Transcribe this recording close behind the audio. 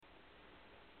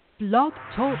Blog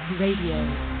Talk Radio.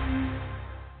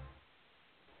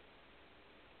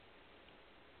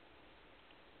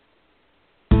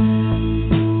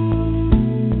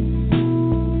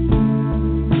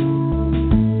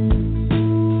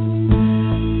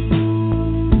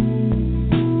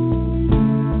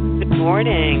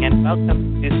 Morning and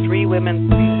welcome to Three Women,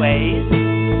 Three Ways.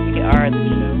 We are the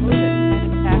show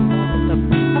that tackles some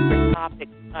tougher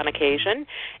topics on occasion,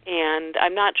 and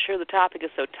I'm not sure the topic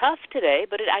is so tough today,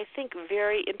 but I think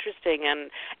very interesting and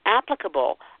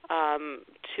applicable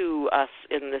to us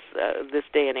in this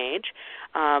day and age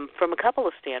from a couple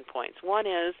of standpoints. One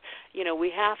is,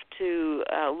 we have to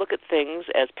look at things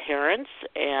as parents,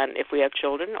 and if we have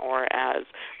children, or as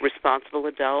responsible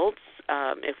adults,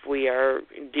 if we are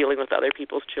dealing with other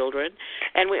people's children.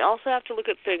 And we also have to look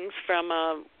at things from,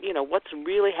 what's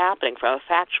really happening from a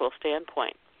factual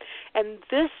standpoint. And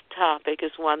this topic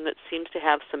is one that seems to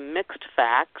have some mixed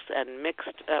facts and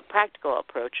mixed practical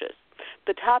approaches.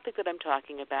 The topic that I'm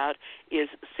talking about is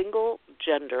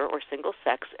single-gender or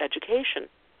single-sex education.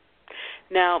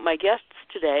 Now, my guests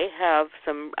today have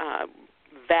some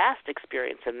vast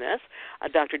experience in this.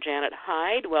 Dr. Janet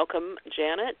Hyde. Welcome,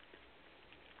 Janet.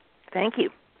 Thank you.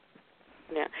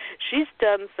 Yeah, she's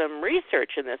done some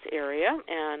research in this area,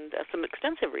 and some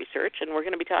extensive research, and we're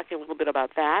going to be talking a little bit about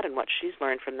that and what she's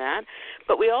learned from that.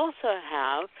 But we also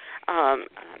have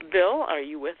Bill. Are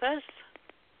you with us?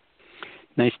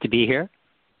 Nice to be here.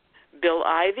 Bill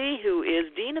Ivey, who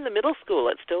is Dean of the Middle School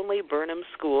at Stoneleigh Burnham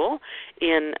School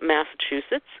in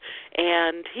Massachusetts,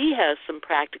 and he has some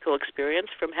practical experience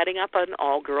from heading up an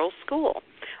all-girls school.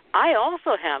 I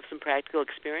also have some practical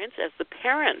experience as the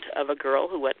parent of a girl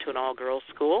who went to an all-girls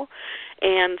school,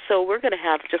 and so we're going to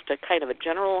have just a kind of a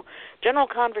general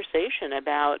conversation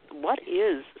about what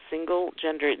is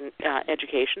single-gender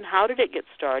education, how did it get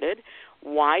started,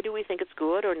 why do we think it's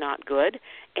good or not good,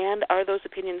 and are those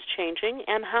opinions changing,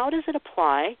 and how does it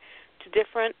apply to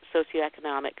different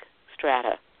socioeconomic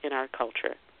strata in our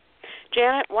culture?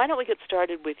 Janet, why don't we get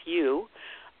started with you?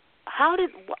 How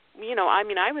did,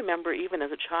 I remember even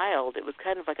as a child, it was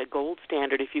kind of like a gold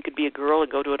standard if you could be a girl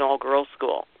and go to an all-girls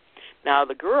school. Now,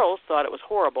 the girls thought it was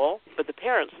horrible, but the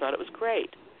parents thought it was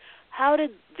great. How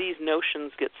did these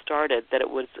notions get started that it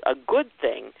was a good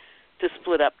thing to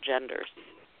split up genders?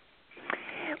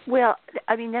 Well,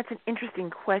 that's an interesting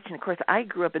question. Of course, I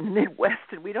grew up in the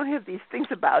Midwest, and we don't have these things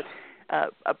about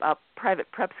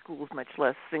private prep schools, much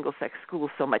less single-sex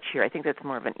schools, so much here. I think that's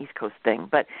more of an East Coast thing.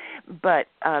 But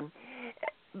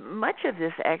much of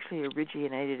this actually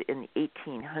originated in the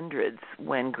 1800s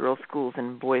when girls' schools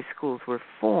and boys' schools were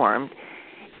formed.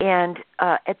 And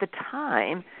at the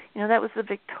time, that was the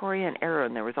Victorian era,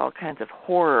 and there was all kinds of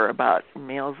horror about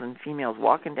males and females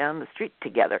walking down the street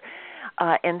together.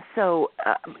 And so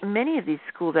many of these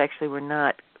schools actually were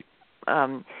not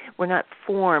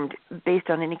formed based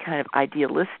on any kind of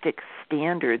idealistic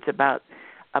standards about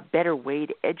a better way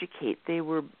to educate. They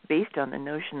were based on the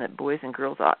notion that boys and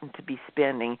girls oughtn't to be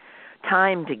spending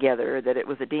time together, that it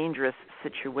was a dangerous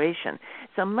situation.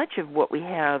 So much of what we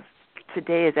have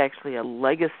today is actually a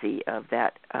legacy of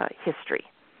that history.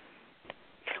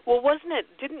 Well,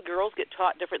 didn't girls get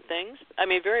taught different things?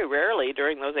 Very rarely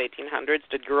during those 1800s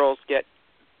did girls get,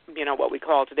 what we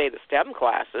call today the STEM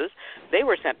classes. They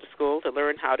were sent to school to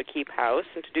learn how to keep house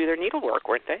and to do their needlework,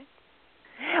 weren't they?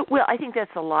 Well, I think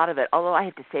that's a lot of it, although I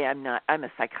have to say I'm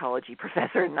a psychology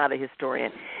professor, not a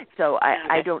historian, so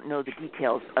I don't know the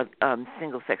details of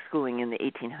single-sex schooling in the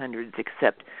 1800s,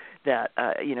 except that,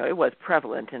 it was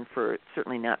prevalent and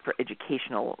certainly not for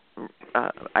educational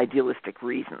idealistic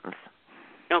reasons.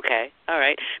 Okay, all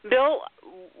right. Bill,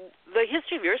 the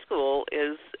history of your school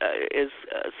is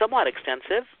somewhat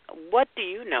extensive. What do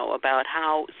you know about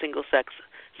how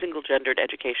single-gendered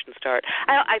education started?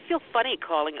 I feel funny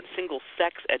calling it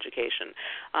single-sex education,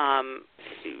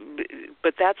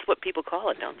 but that's what people call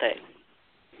it, don't they?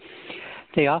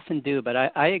 They often do, but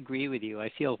I agree with you. I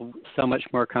feel so much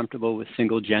more comfortable with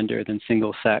single-gender than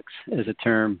single-sex as a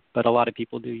term, but a lot of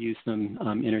people do use them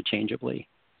interchangeably.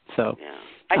 So. Yeah.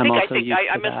 I must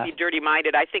be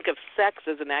dirty-minded. I think of sex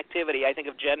as an activity. I think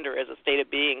of gender as a state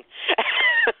of being.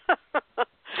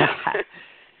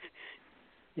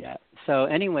 Yeah. So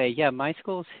anyway, my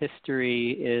school's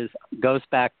history goes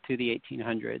back to the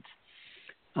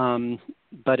 1800s,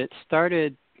 but it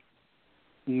started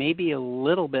maybe a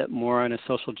little bit more on a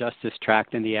social justice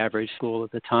track than the average school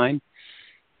at the time,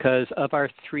 because of our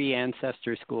three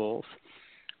ancestor schools.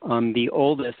 The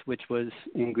oldest, which was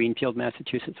in Greenfield,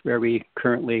 Massachusetts, where we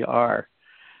currently are,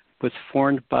 was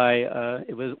formed by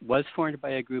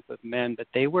a group of men, but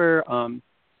they were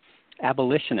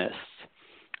abolitionists.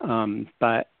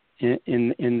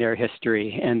 in their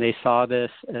history, and they saw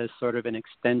this as sort of an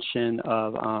extension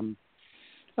of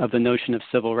the notion of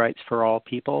civil rights for all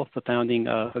people, the founding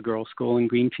of a girls' school in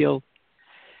Greenfield.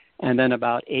 And then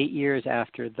about 8 years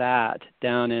after that,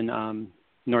 down in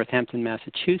Northampton,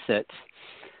 Massachusetts,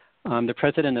 the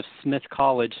president of Smith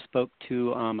College spoke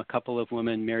to a couple of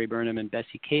women, Mary Burnham and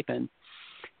Bessie Capon,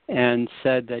 and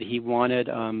said that he wanted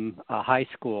a high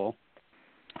school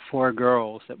for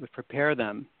girls that would prepare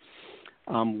them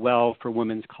well for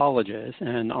women's colleges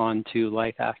and on to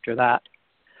life after that.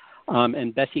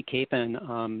 And Bessie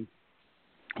Capon,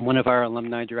 one of our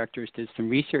alumni directors, did some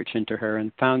research into her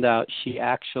and found out she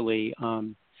actually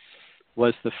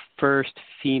was the first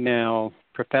female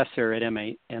professor at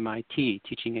MIT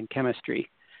teaching in chemistry.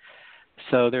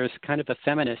 So there's kind of a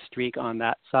feminist streak on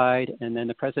that side. And then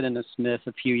the president of Smith,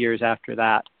 a few years after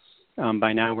that,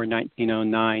 by now we're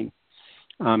 1909,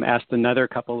 asked another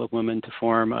couple of women to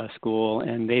form a school,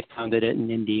 and they founded it in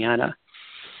Indiana.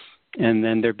 And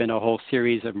then there have been a whole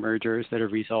series of mergers that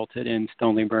have resulted in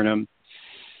Stoneleigh Burnham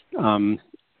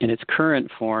in its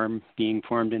current form being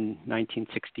formed in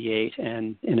 1968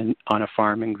 and on a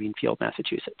farm in Greenfield,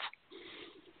 Massachusetts.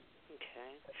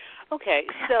 Okay,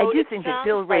 so I do think that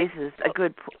Bill raises a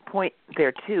good point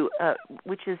there, too,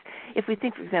 which is if we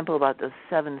think, for example, about the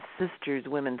Seven Sisters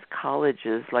women's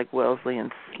colleges like Wellesley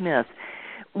and Smith,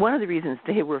 one of the reasons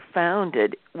they were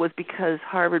founded was because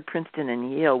Harvard, Princeton,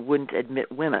 and Yale wouldn't admit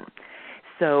women.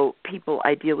 So people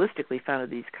idealistically founded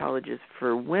these colleges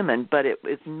for women, but it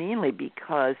was mainly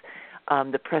because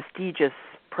the prestigious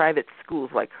private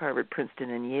schools like Harvard,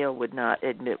 Princeton, and Yale would not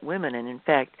admit women, and in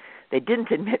fact, they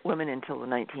didn't admit women until the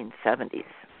 1970s.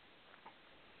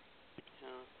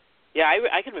 Yeah,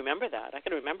 I can remember that. I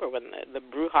can remember when the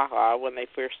brouhaha when they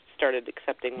first started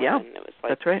accepting women. Yeah, it was like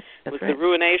that's right. It was the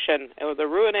ruination. It was the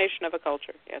ruination of a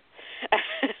culture. Yes.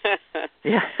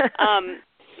 Yeah.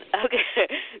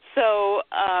 Okay. So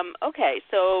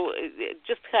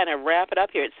just to kind of wrap it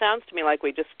up here, it sounds to me like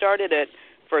we just started it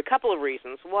for a couple of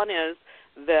reasons. One is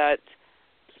that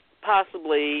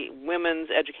possibly women's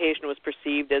education was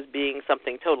perceived as being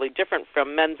something totally different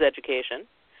from men's education.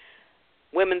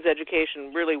 Women's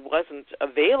education really wasn't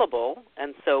available,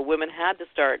 and so women had to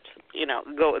start,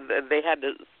 they had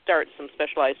to start some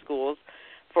specialized schools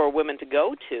for women to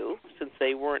go to since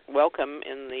they weren't welcome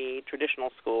in the traditional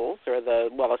schools or the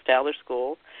well-established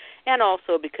schools, and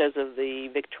also because of the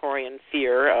Victorian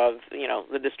fear of,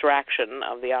 the distraction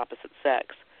of the opposite sex.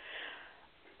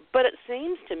 But it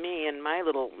seems to me in my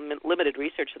little limited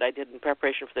research that I did in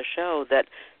preparation for the show that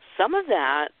some of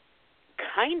that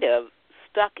kind of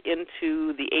stuck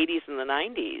into the 80s and the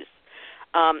 90s.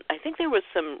 I think there was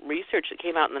some research that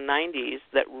came out in the 90s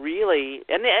that really,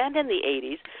 and in the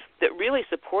 80s, that really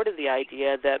supported the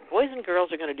idea that boys and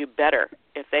girls are going to do better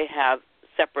if they have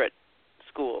separate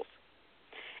schools.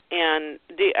 And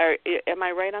am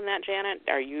I right on that, Janet?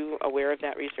 Are you aware of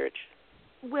that research?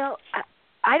 Well,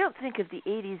 I don't think of the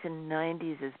 80s and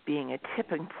 90s as being a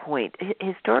tipping point.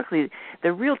 Historically,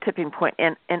 the real tipping point,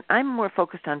 and I'm more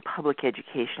focused on public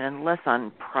education and less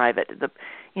on private. The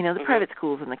private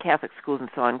schools and the Catholic schools and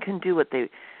so on can do what they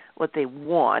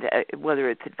want. Whether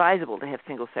it's advisable to have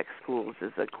single-sex schools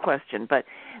is a question. But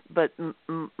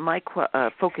my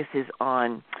focus is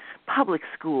on public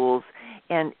schools,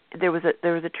 and there was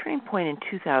a turning point in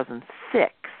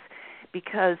 2006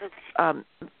 because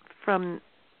from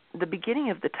the beginning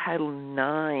of the Title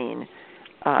IX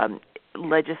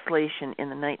legislation in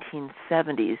the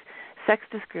 1970s, sex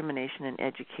discrimination in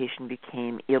education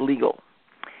became illegal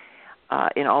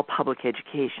in all public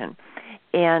education,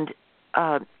 and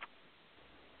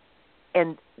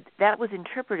that was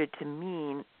interpreted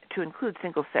to include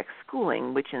single-sex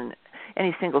schooling, which in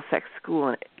any single-sex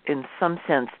school in some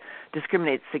sense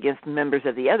discriminates against members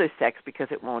of the other sex because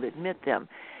it won't admit them.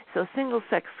 So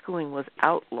single-sex schooling was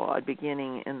outlawed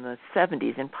beginning in the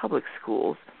 70s in public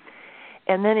schools.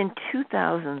 And then in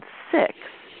 2006,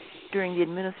 during the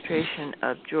administration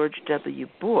of George W.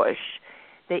 Bush,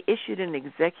 they issued an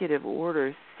executive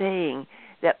order saying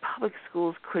that public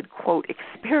schools could, quote,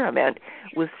 experiment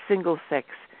with single-sex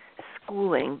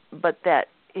schooling, but that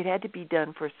it had to be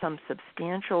done for some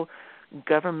substantial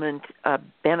government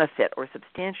benefit or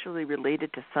substantially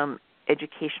related to some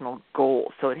educational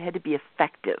goal, so it had to be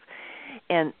effective.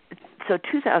 And so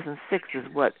 2006 is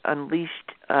what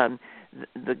unleashed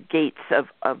the gates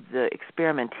of the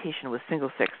experimentation with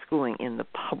single-sex schooling in the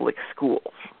public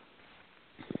schools.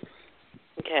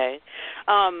 Okay.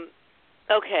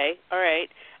 Okay, all right.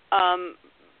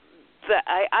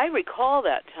 I recall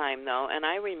that time, though, and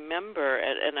I remember,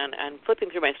 and I'm flipping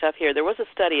through my stuff here, there was a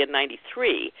study in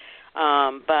 93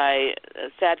 by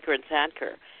Sadker and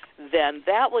Sadker then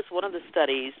that was one of the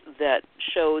studies that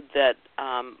showed that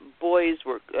boys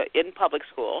were in public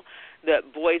school,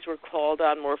 that boys were called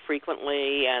on more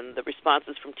frequently, and the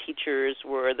responses from teachers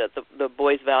were that the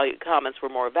boys' comments were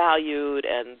more valued,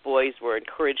 and boys were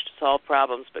encouraged to solve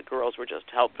problems, but girls were just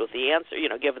helped with the answer,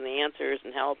 given the answers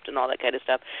and helped and all that kind of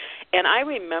stuff. And I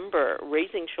remember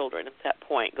raising children at that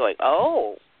point going,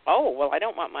 oh, well, I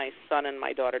don't want my son and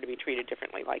my daughter to be treated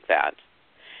differently like that.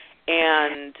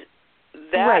 And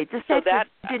that, right. The so that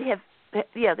did have,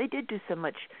 they did do so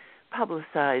much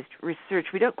publicized research.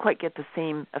 We don't quite get the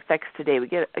same effects today. We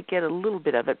get a little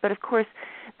bit of it, but of course,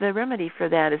 the remedy for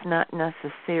that is not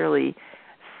necessarily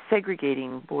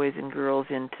segregating boys and girls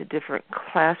into different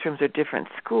classrooms or different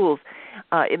schools.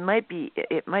 It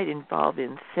might involve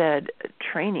instead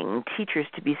training teachers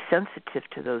to be sensitive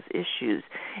to those issues.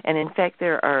 And in fact,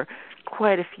 there are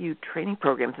quite a few training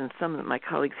programs, and some of my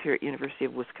colleagues here at University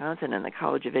of Wisconsin and the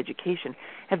College of Education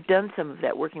have done some of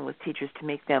that, working with teachers to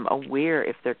make them aware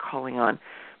if they're calling on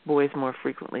boys more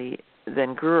frequently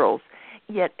than girls.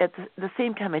 Yet at the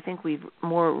same time, I think we've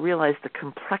more realized the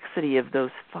complexity of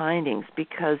those findings,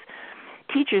 because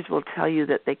teachers will tell you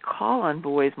that they call on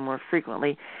boys more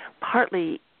frequently,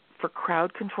 partly for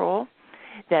crowd control.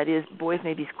 That is, boys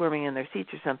may be squirming in their seats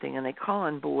or something, and they call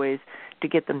on boys to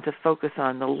get them to focus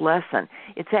on the lesson.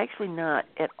 It's actually not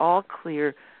at all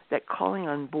clear that calling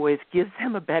on boys gives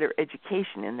them a better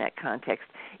education in that context.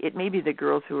 It may be the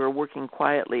girls who are working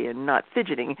quietly and not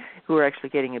fidgeting who are actually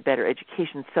getting a better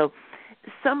education. So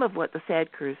some of what the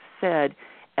Sadkers said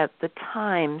at the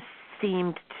time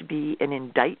seemed to be an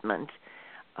indictment,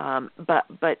 but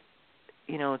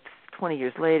it's 20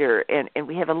 years later, and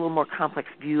we have a little more complex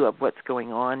view of what's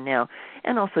going on now,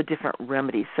 and also different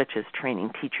remedies such as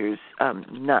training teachers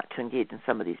not to engage in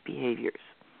some of these behaviors.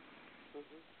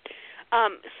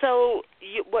 So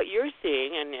what you're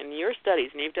seeing in your studies,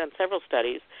 and you've done several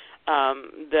studies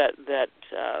that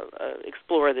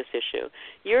explore this issue,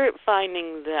 you're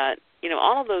finding that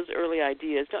all of those early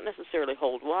ideas don't necessarily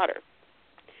hold water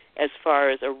as far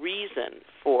as a reason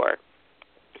for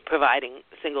providing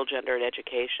single-gendered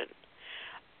education.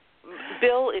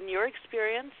 Bill, in your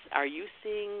experience, are you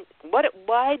seeing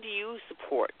why do you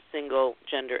support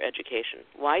single-gender education?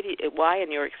 Why,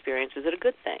 in your experience, is it a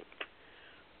good thing?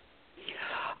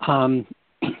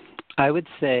 I would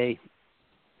say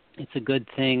it's a good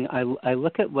thing. I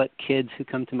look at what kids who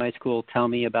come to my school tell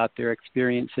me about their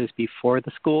experiences before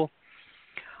the school,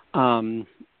 and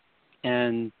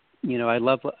I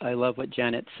love what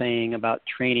Janet's saying about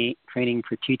training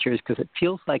for teachers, because it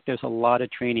feels like there's a lot of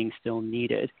training still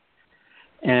needed.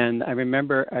 And I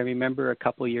remember a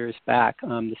couple years back,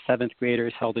 the seventh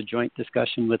graders held a joint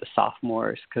discussion with the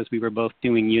sophomores, because we were both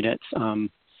doing units,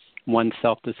 one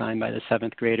self-designed by the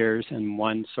seventh graders and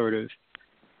one sort of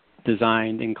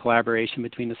designed in collaboration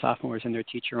between the sophomores and their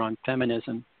teacher on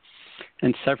feminism.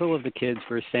 And several of the kids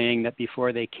were saying that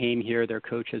before they came here, their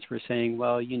coaches were saying,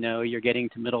 well, you're getting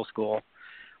to middle school,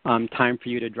 time for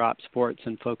you to drop sports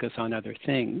and focus on other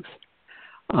things.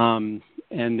 And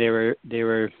they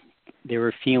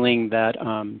were feeling that,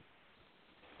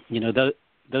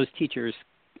 those teachers,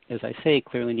 as I say,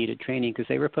 clearly needed training, because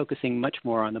they were focusing much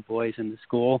more on the boys in the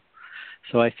school.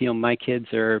 So I feel my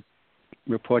kids are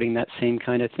reporting that same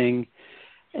kind of thing.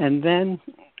 And then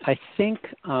I think,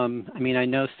 I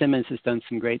know Simmons has done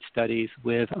some great studies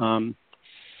with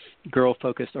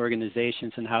girl-focused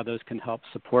organizations and how those can help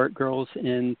support girls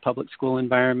in public school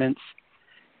environments.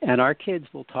 And our kids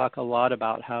will talk a lot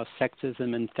about how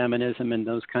sexism and feminism and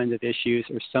those kinds of issues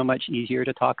are so much easier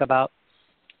to talk about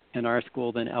in our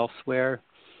school than elsewhere,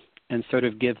 and sort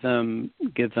of give them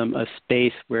a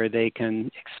space where they can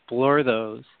explore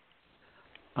those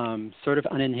sort of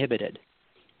uninhibited.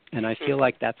 And I feel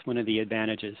like that's one of the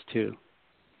advantages too.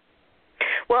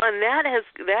 Well, and that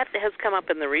has come up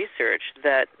in the research,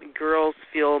 that girls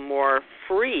feel more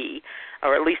free,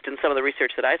 or at least in some of the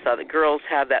research that I saw, that girls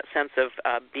have that sense of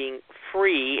being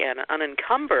free and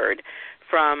unencumbered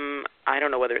from, I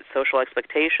don't know whether it's social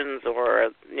expectations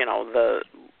or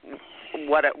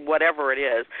whatever it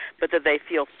is, but that they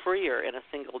feel freer in a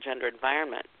single-gender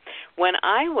environment. When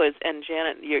I was, and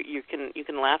Janet, you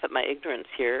can laugh at my ignorance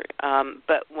here,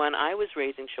 but when I was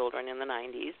raising children in the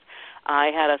 90s, I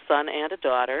had a son and a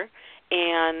daughter,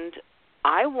 and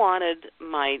I wanted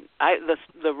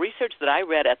the research that I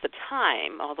read at the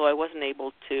time, although I wasn't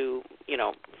able to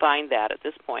find that at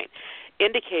this point,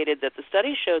 indicated that the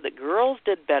study showed that girls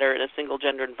did better in a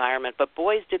single-gender environment, but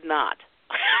boys did not.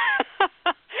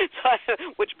 So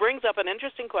which brings up an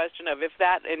interesting question of if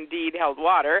that indeed held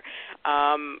water,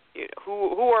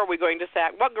 who are we going to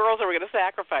what girls are we going to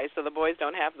sacrifice so the boys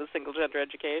don't have the single gender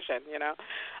education?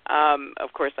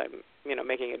 Of course, I'm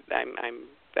making it.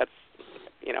 That's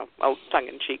a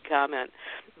tongue-in-cheek comment,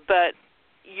 but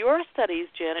your studies,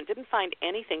 Janet, didn't find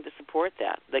anything to support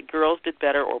that girls did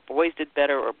better or boys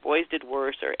did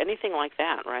worse or anything like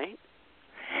that, right?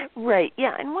 Right,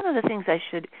 yeah, and one of the things I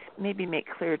should maybe make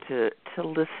clear to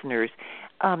listeners,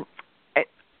 I'm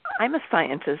a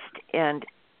scientist, and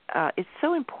it's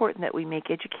so important that we make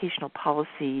educational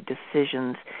policy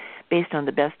decisions based on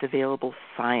the best available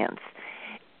science.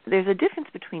 There's a difference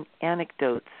between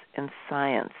anecdotes and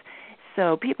science.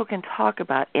 So people can talk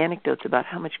about anecdotes about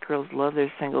how much girls love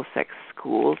their single-sex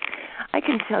schools. I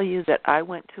can tell you that I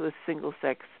went to a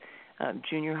single-sex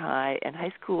junior high and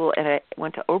high school, and I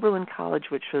went to Oberlin College,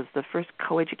 which was the first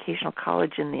coeducational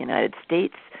college in the United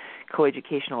States,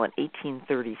 coeducational in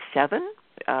 1837,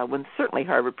 when certainly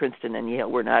Harvard, Princeton, and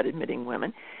Yale were not admitting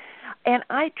women. And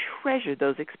I treasured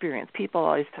those experiences. People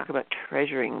always talk about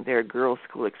treasuring their girls'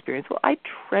 school experience. Well, I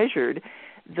treasured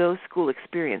those school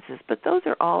experiences, but those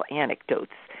are all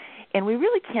anecdotes. And we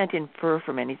really can't infer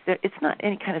from it's not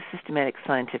any kind of systematic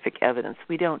scientific evidence.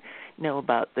 We don't know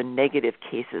about the negative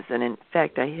cases. And in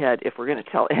fact, if we're going to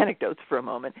tell anecdotes for a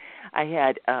moment, I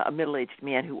had a middle-aged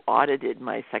man who audited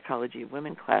my Psychology of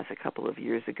Women class a couple of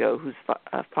years ago, whose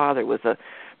father was a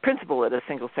principal at a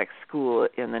single-sex school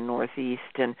in the Northeast,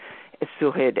 and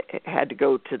so had to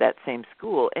go to that same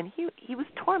school. And he was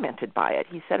tormented by it.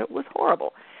 He said it was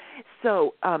horrible.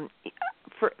 So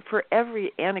for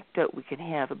every anecdote we can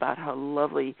have about how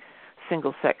lovely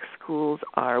single-sex schools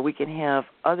are, we can have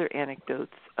other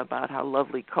anecdotes about how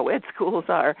lovely co-ed schools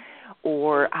are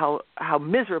or how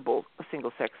miserable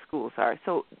single-sex schools are.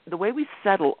 So the way we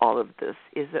settle all of this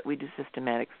is that we do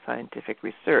systematic scientific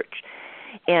research.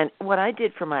 And what I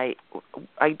did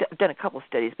I've done a couple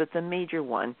studies, but the major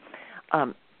one,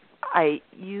 I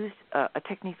used a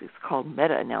technique that's called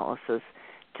meta-analysis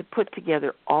to put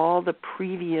together all the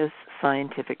previous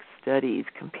scientific studies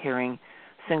comparing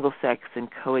single-sex and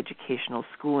coeducational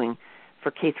schooling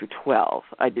for K through 12.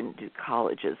 I didn't do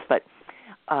colleges, but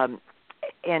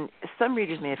and some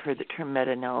readers may have heard the term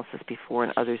meta-analysis before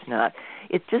and others not.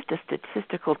 It's just a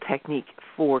statistical technique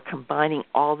for combining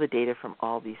all the data from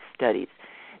all these studies.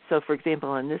 So, for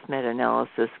example, in this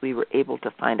meta-analysis, we were able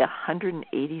to find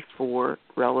 184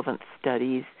 relevant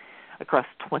studies across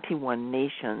 21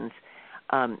 nations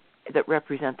that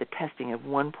represent the testing of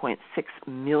 1.6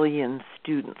 million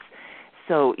students.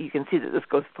 So you can see that this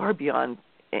goes far beyond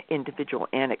individual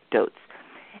anecdotes.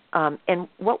 And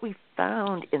what we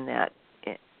found in that,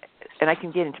 and I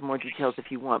can get into more details if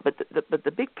you want, but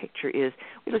the big picture is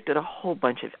we looked at a whole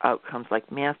bunch of outcomes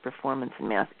like math performance and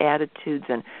math attitudes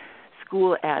and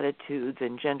school attitudes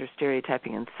and gender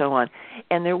stereotyping and so on.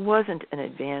 And there wasn't an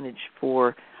advantage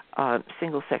for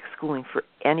single-sex schooling for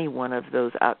any one of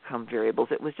those outcome variables.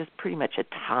 It was just pretty much a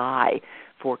tie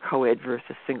for co-ed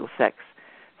versus single-sex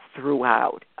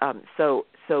throughout. So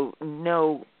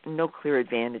no clear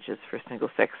advantages for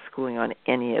single-sex schooling on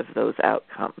any of those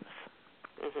outcomes.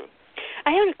 Mm-hmm.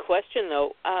 I have a question,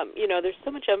 though. There's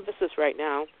so much emphasis right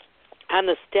now on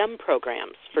the STEM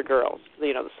programs for girls,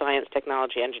 the science,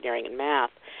 technology, engineering, and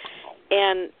math.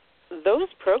 And those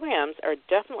programs are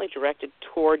definitely directed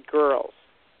toward girls.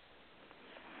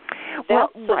 Well,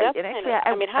 right. And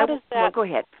actually, how does that? Well, go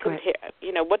ahead. Compare,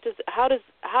 what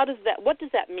does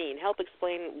that mean? Help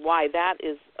explain why that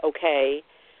is okay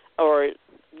or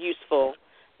useful,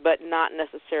 but not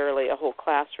necessarily a whole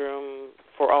classroom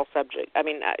for all subjects. I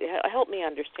mean, help me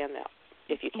understand that,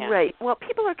 if you can. Right. Well,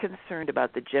 people are concerned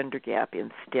about the gender gap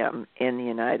in STEM in the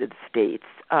United States,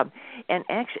 and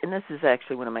this is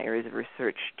actually one of my areas of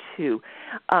research too.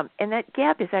 And that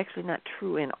gap is actually not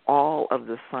true in all of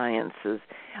the sciences.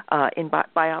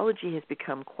 Biology has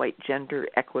become quite gender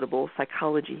equitable.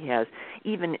 Psychology has.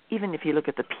 Even if you look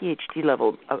at the PhD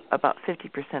level, about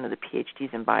 50% of the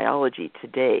PhDs in biology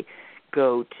today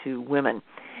go to women.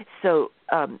 So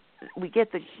we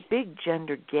get the big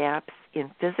gender gaps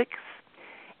in physics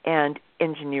and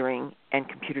engineering and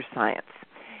computer science.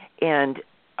 And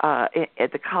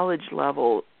at the college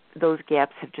level, those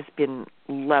gaps have just been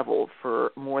level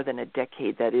for more than a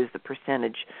decade. That is, the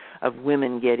percentage of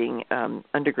women getting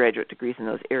undergraduate degrees in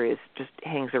those areas just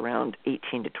hangs around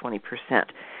 18 to 20%.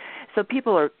 So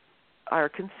people are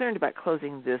concerned about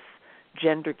closing this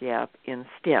gender gap in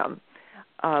STEM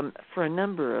for a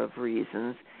number of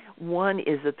reasons. One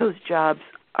is that those jobs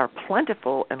are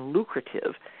plentiful and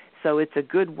lucrative, so it's a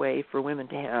good way for women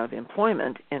to have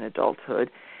employment in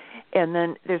adulthood. And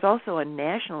then there's also a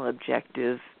national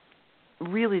objective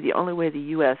really the only way the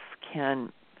U.S.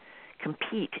 can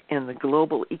compete in the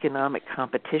global economic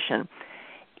competition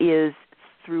is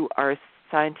through our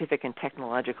scientific and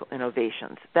technological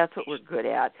innovations. That's what we're good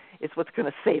at. It's what's going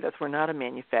to save us. We're not a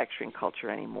manufacturing culture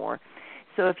anymore.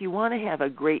 So if you want to have a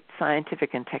great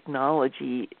scientific and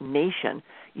technology nation,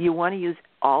 you want to use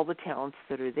all the talents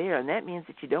that are there, and that means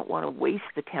that you don't want to waste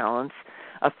the talents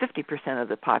of 50% of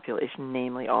the population,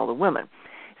 namely all the women.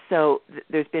 So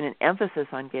there's been an emphasis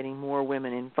on getting more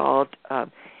women involved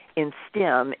in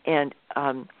STEM, and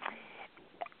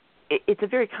it's a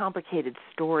very complicated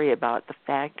story about the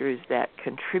factors that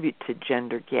contribute to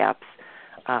gender gaps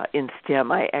in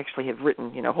STEM. I actually have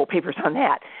written, whole papers on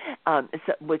that,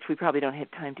 which we probably don't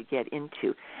have time to get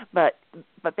into. But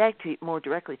back to more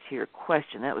directly to your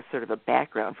question, that was sort of a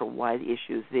background for why the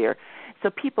issue is there. So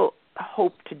people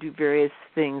hope to do various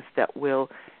things that will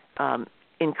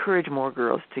encourage more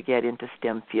girls to get into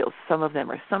STEM fields. Some of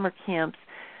them are summer camps,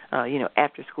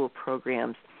 after-school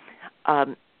programs.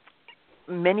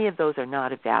 Many of those are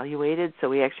not evaluated, so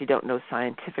we actually don't know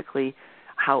scientifically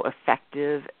how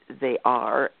effective they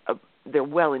are. They're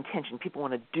well-intentioned. People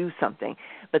want to do something,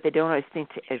 but they don't always think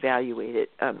to evaluate it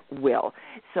well.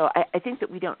 So I think that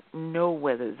we don't know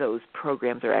whether those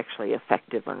programs are actually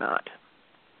effective or not.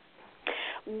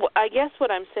 I guess what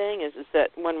I'm saying is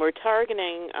that when we're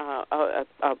targeting a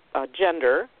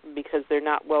gender because they're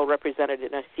not well represented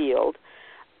in a field,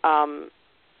 I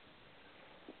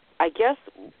guess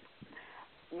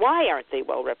why aren't they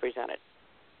well represented?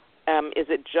 Is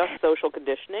it just social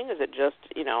conditioning? Is it just,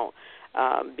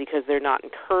 because they're not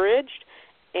encouraged?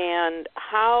 And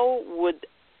how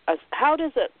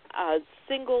does a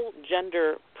single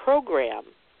gender program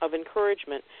of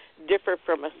encouragement differ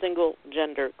from a single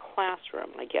gender classroom,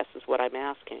 I guess is what I'm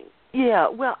asking. Yeah,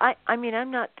 well, I mean,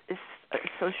 I'm not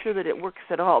so sure that it works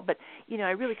at all, but,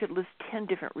 I really could list 10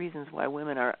 different reasons why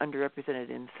women are underrepresented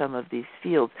in some of these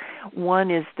fields.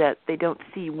 One is that they don't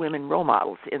see women role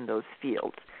models in those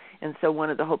fields. And so one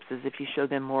of the hopes is if you show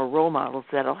them more role models,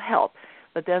 that'll help.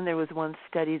 But then there was one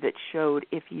study that showed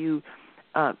if you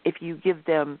give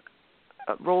them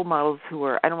role models who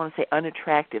are, I don't want to say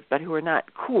unattractive, but who are not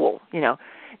cool,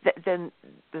 then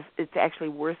it's actually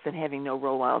worse than having no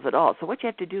role models at all. So what you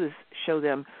have to do is show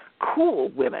them cool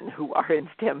women who are in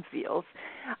STEM fields.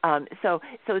 So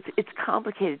it's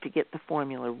complicated to get the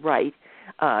formula right.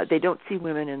 They don't see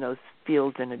women in those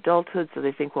fields in adulthood, so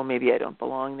they think, well, maybe I don't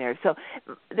belong there. So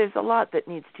there's a lot that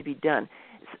needs to be done.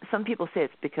 Some people say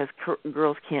it's because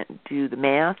girls can't do the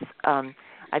math.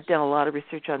 I've done a lot of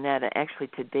research on that, and actually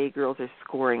today girls are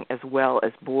scoring as well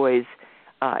as boys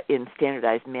in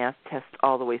standardized math tests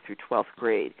all the way through 12th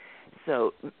grade.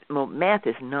 So math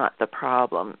is not the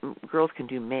problem. Girls can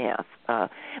do math,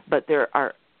 but there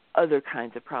are other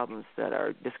kinds of problems that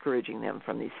are discouraging them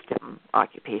from these STEM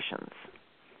occupations.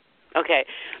 Okay,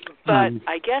 but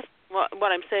I guess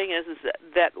what I'm saying is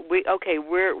that we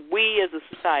as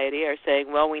a society are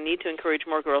saying, well, we need to encourage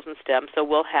more girls in STEM, so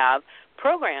we'll have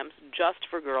programs just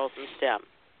for girls in STEM.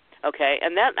 Okay,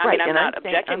 and that right. I'm not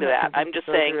objecting to that. I'm just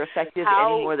saying they're effective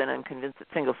any more than I'm convinced that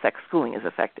single-sex schooling is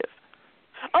effective.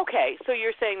 Okay, so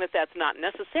you're saying that that's not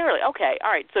necessarily okay. All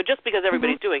right, so just because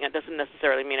everybody's doing it doesn't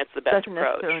necessarily mean it's the best approach. Doesn't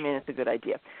necessarily mean it's a good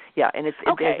idea. Yeah, and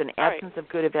there's an absence of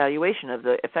good evaluation of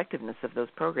the effectiveness of those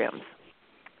programs.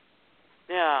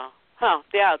 Yeah. Huh.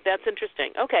 Yeah, that's interesting.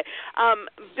 Okay.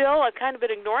 Bill, I've kind of been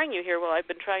ignoring you here while I've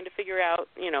been trying to figure out,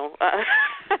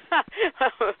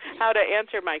 how to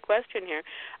answer my question here.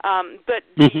 But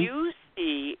do you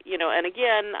see, and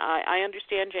again, I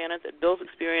understand, Janet, that Bill's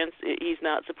experience, he's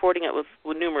not supporting it with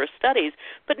numerous studies,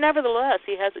 but nevertheless,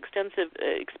 he has extensive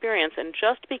experience. And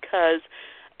just because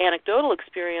anecdotal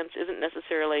experience isn't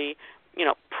necessarily,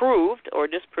 proved or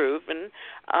disproven,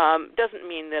 doesn't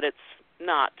mean that it's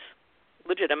not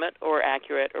legitimate or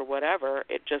accurate or whatever.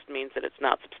 It just means that it's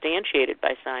not substantiated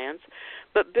by science.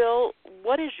 But Bill,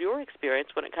 what is your experience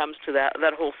when it comes to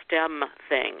that whole STEM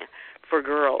thing for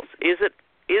girls? Is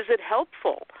it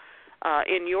helpful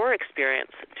in your experience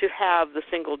to have the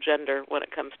single gender when it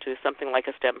comes to something like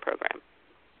a STEM program?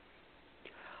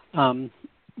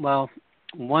 Well,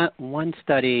 one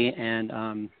study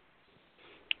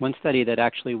that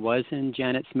actually was in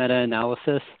Janet's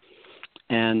meta-analysis.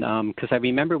 And because I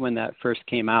remember when that first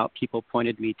came out, people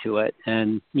pointed me to it,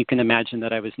 and you can imagine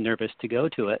that I was nervous to go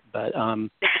to it. But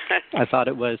I thought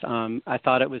it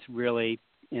was really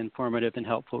informative and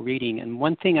helpful reading. And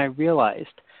one thing I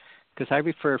realized, because I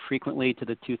refer frequently to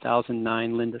the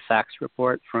 2009 Linda Sachs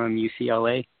report from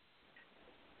UCLA,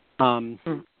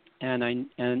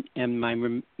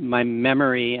 my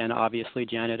memory, and obviously,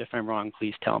 Janet, if I'm wrong,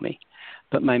 please tell me.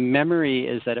 But my memory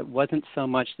is that it wasn't so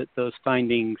much that those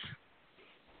findings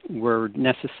were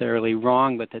necessarily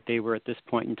wrong, but that they were at this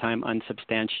point in time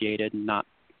unsubstantiated and not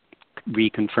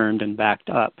reconfirmed and backed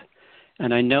up.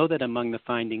 And I know that among the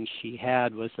findings she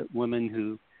had was that women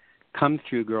who come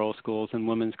through girls' schools and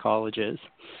women's colleges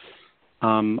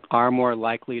are more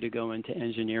likely to go into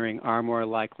engineering, are more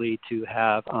likely to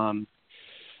have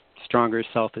stronger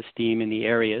self-esteem in the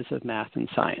areas of math and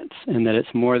science, and that it's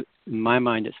more, in my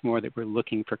mind, it's more that we're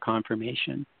looking for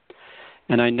confirmation.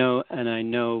 And I know,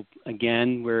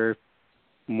 again, we're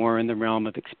more in the realm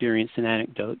of experience and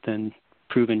anecdote than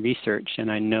proven research,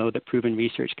 and I know that proven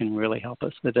research can really help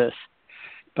us with this.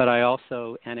 But I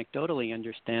also anecdotally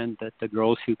understand that the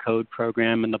Girls Who Code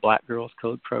program and the Black Girls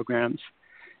Code programs,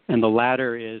 and the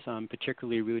latter is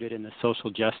particularly rooted in the social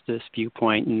justice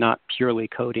viewpoint, not purely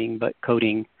coding, but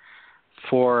coding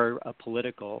for a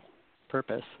political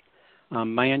purpose.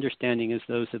 My understanding is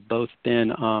those have both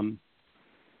been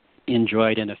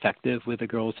enjoyed and effective with the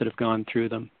girls that have gone through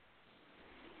them.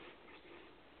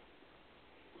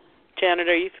 Janet,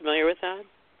 are you familiar with that?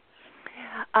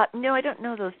 No, I don't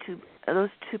know those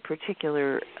two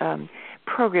particular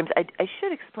programs. I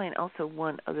should explain also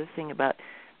one other thing about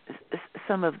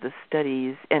some of the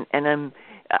studies, and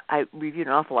I reviewed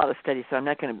an awful lot of studies, so I'm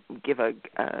not going to give a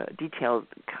detailed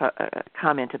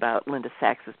comment about Linda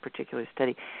Sachs's particular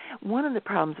study. One of the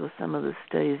problems with some of the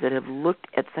studies that have looked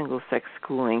at single-sex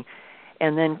schooling,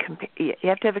 and then you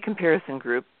have to have a comparison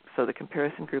group, so the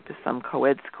comparison group is some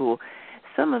co-ed school.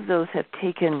 Some of those have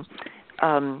taken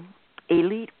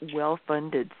elite,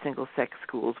 well-funded single-sex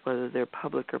schools, whether they're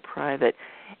public or private,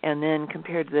 and then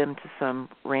compared them to some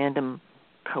random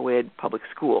co-ed public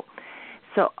school.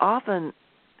 So often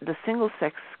the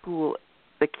single-sex school,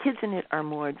 the kids in it are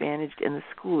more advantaged and the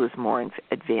school is more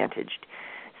advantaged.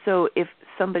 So if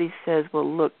somebody says, well,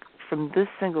 look, from this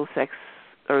single-sex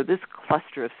or this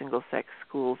cluster of single-sex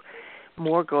schools,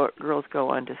 more girls go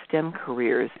on to STEM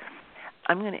careers,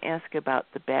 I'm going to ask about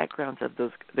the backgrounds of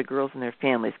the girls and their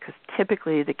families, because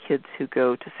typically the kids who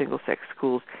go to single-sex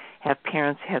schools have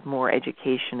parents who have more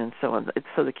education and so on.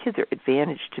 So the kids are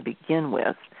advantaged to begin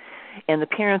with, and the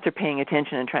parents are paying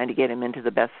attention and trying to get them into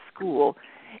the best school.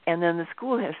 And then the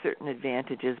school has certain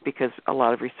advantages because a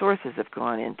lot of resources have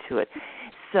gone into it.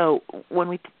 So when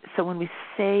we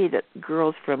say that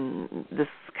girls from this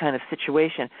kind of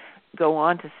situation go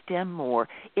on to STEM more,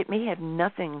 it may have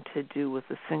nothing to do with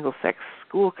the single-sex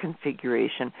school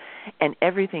configuration and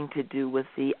everything to do with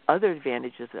the other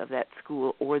advantages of that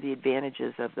school or the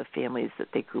advantages of the families that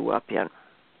they grew up in.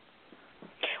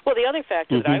 Well, the other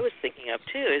factor that I was thinking of,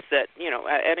 too, is that,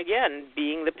 and again,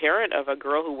 being the parent of a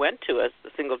girl who went to a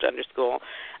single-gender school,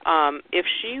 if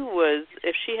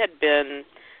she had been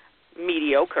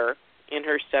mediocre in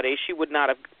her studies, she would not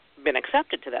have been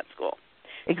accepted to that school.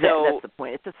 Exactly, so that's the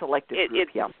point. It's a selective group,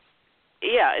 yeah.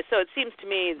 Yeah, so it seems to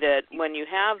me that when you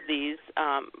have these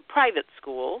private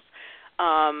schools,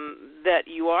 that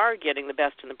you are getting the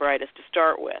best and the brightest to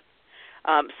start with.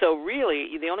 So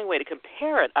really, the only way to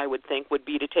compare it, I would think, would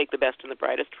be to take the best and the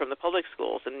brightest from the public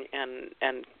schools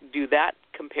and do that,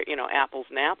 compare, apples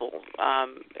and apples,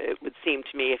 it would seem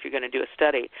to me, if you're going to do a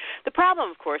study. The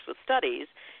problem, of course, with studies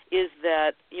is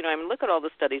that, look at all the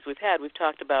studies we've had. We've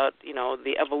talked about,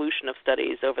 the evolution of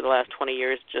studies over the last 20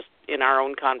 years just in our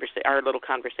own our little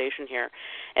conversation here.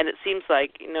 And it seems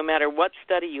like no matter what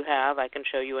study you have, I can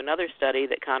show you another study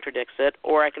that contradicts it,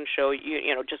 or I can show you,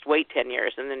 just wait 10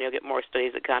 years and then you'll get more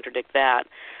studies that contradict that.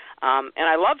 And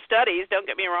I love studies, don't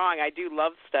get me wrong. I do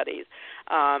love studies,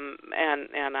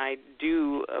 and I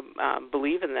do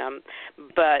believe in them.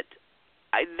 But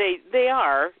they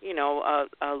are,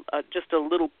 just a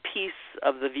little piece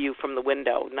of the view from the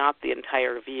window, not the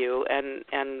entire view.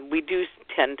 And we do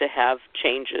tend to have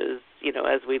changes,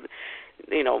 as we,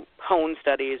 hone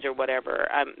studies or whatever.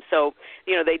 So,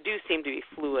 they do seem to be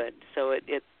fluid. So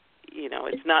it's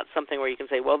not something where you can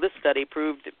say, well, this study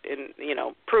proved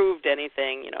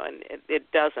anything, and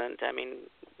it doesn't.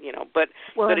 But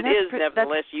it is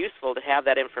nevertheless useful to have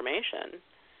that information.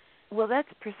 Well,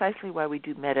 that's precisely why we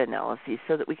do meta-analyses,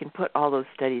 so that we can put all those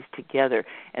studies together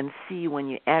and see when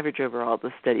you average over all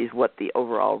the studies what the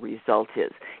overall result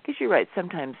is. Because you're right,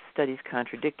 sometimes studies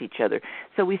contradict each other.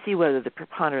 So we see whether the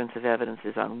preponderance of evidence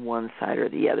is on one side or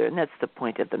the other, and that's the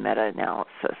point of the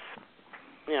meta-analysis.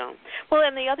 Yeah. Well,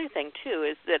 and the other thing too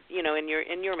is that in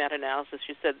your meta-analysis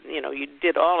you said you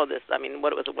did all of this.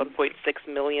 What was it?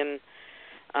 1.6 million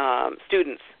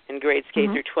students in grades K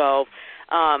through 12.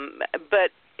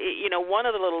 But one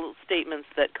of the little statements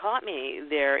that caught me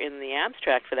there in the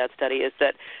abstract for that study is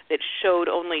that it showed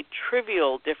only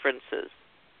trivial differences.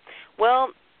 Well,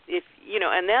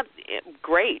 and that's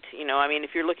great, if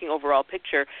you're looking overall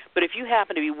picture, but if you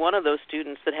happen to be one of those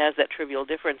students that has that trivial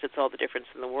difference, it's all the difference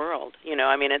in the world.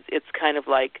 It's kind of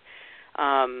like,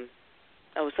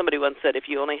 somebody once said, if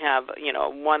you only have,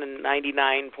 1 in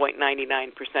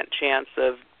 99.99% chance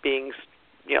of being,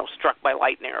 struck by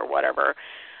lightning or whatever,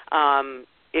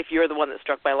 if you're the one that's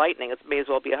struck by lightning, it may as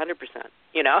well be 100%,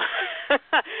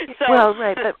 So, well,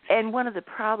 right, and one of the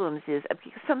problems is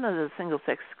because some of the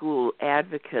single-sex school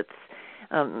advocates,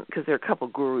 because there are a couple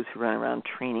gurus who run around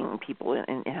training people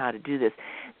in how to do this,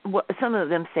 some of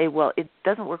them say, well, it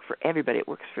doesn't work for everybody. It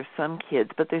works for some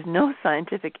kids, but there's no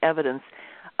scientific evidence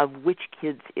of which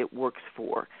kids it works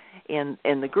for, and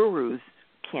the gurus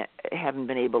haven't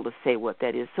been able to say what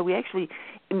that is. So we actually,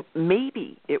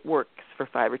 maybe it works for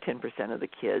 5 or 10% of the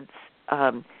kids.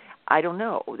 I don't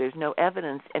know. There's no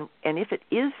evidence. And if it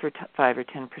is for 5 or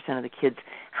 10% of the kids,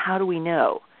 how do we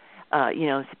know?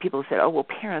 So people said, oh, well,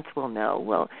 parents will know.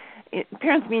 Well,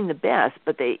 parents mean the best,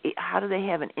 but how do they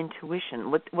have an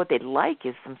intuition? What they'd like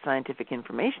is some scientific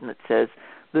information that says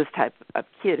this type of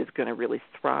kid is going to really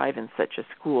thrive in such a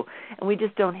school. And we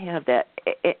just don't have that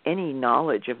any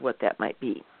knowledge of what that might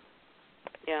be.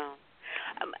 Yeah.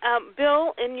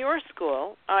 Bill, in your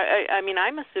school,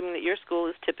 I'm assuming that your school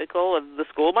is typical of the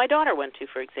school my daughter went to,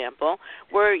 for example,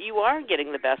 where you are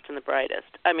getting the best and the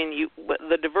brightest.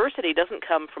 The diversity doesn't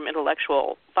come from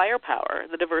intellectual firepower.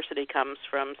 The diversity comes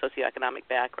from socioeconomic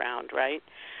background, right?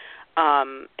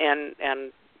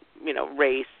 And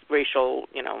race, racial,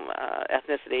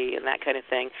 ethnicity, and that kind of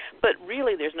thing. But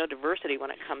really, there's no diversity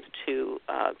when it comes to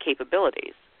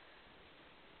capabilities.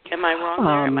 Am I wrong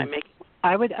there? Am I making?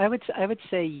 I would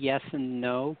say yes and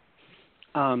no.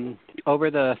 Over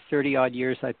the 30-odd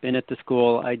years I've been at the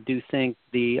school, I do think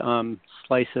the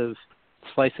slice of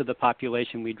the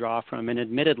population we draw from, and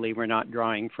admittedly we're not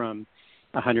drawing from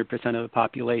 100% of the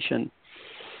population,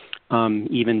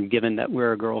 even given that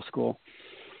we're a girls' school.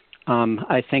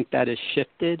 I think that has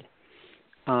shifted.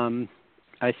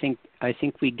 I think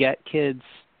we get kids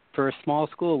for a small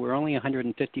school. We're only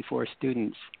 154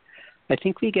 students. I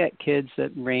think we get kids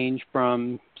that range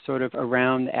from sort of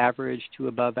around average to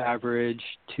above average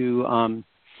to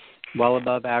well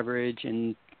above average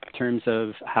in terms of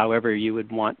however you would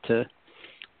want to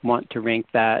rank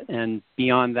that. And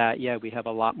beyond that, we have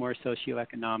a lot more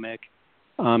socioeconomic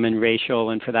and racial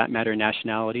and, for that matter,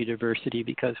 nationality diversity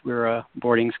because we're a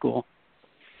boarding school.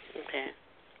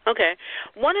 Okay.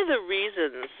 One of the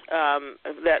reasons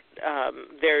that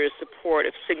there is support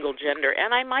of single gender,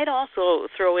 and I might also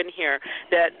throw in here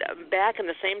that back in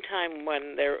the same time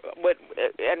when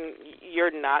and you're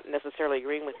not necessarily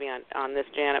agreeing with me on this,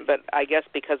 Janet, but I guess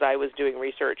because I was doing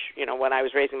research, when I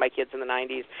was raising my kids in the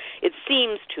 90s, it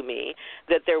seems to me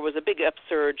that there was a big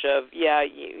upsurge of,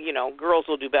 girls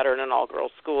will do better in an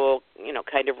all-girls school,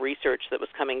 kind of research that was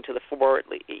coming to the fore,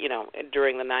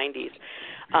 during the 90s.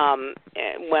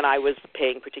 When I was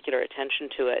paying particular attention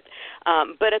to it.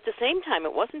 But at the same time,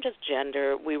 it wasn't just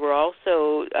gender. We were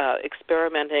also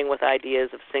experimenting with ideas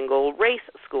of single race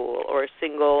school or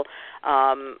single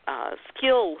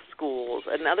skill schools.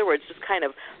 In other words, just kind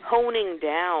of honing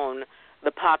down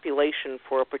the population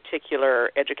for a particular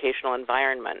educational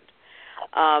environment.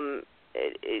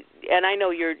 And I know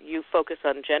you focus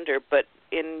on gender, but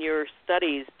in your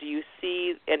studies, do you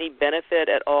see any benefit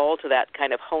at all to that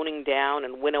kind of honing down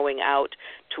and winnowing out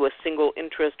to a single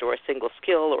interest or a single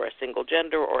skill or a single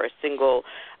gender or a single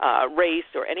race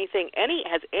or anything?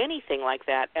 Has anything like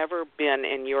that ever been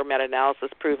in your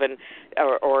meta-analysis proven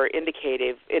or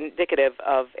indicative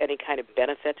of any kind of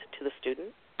benefit to the student?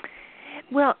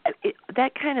 Well,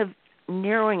 that kind of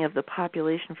narrowing of the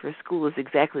population for a school is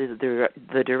exactly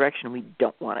the direction we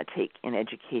don't want to take in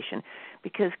education,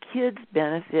 because kids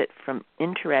benefit from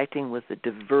interacting with a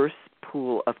diverse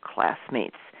pool of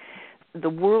classmates. The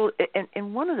world,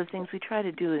 and one of the things we try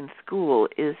to do in school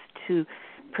is to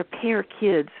prepare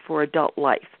kids for adult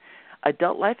life.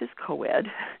 Adult life is co-ed,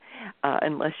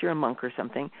 unless you're a monk or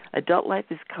something. Adult life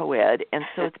is co-ed, and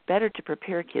so it's better to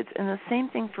prepare kids. And the same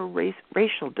thing for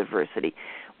racial diversity.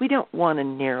 We don't want to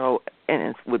narrow, and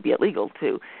it would be illegal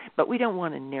too, but we don't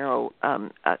want to narrow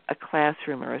a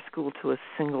classroom or a school to a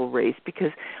single race, because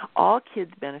all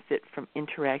kids benefit from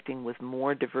interacting with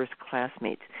more diverse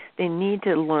classmates. They need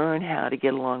to learn how to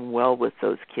get along well with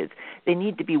those kids. They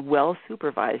need to be well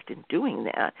supervised in doing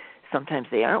that. Sometimes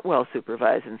they aren't well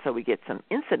supervised, and so we get some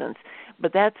incidents,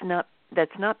 but that's not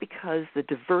because the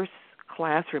diverse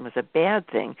classroom is a bad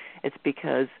thing. It's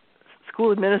because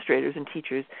school administrators and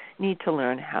teachers need to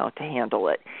learn how to handle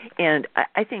it. And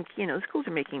I think, schools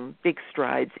are making big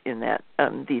strides in that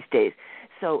these days.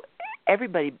 So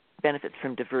everybody benefits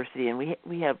from diversity, and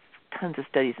we have tons of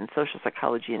studies in social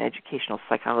psychology and educational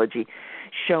psychology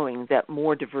showing that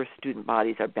more diverse student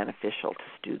bodies are beneficial to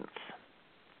students.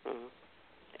 Mm-hmm.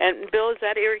 And Bill, is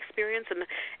that your experience?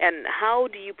 And how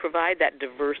do you provide that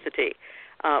diversity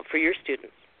for your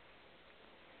students?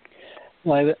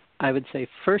 Well, I would say,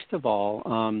 first of all,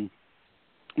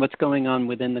 what's going on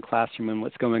within the classroom and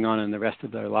what's going on in the rest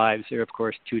of their lives are, of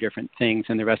course, two different things,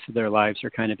 and the rest of their lives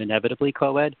are kind of inevitably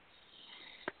co-ed.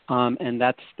 And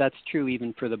that's true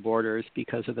even for the boarders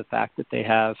because of the fact that they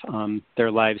have their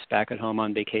lives back at home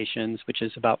on vacations, which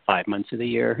is about 5 months of the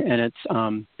year, and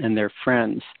it's and their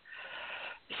friends.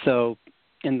 So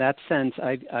in that sense,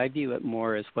 I view it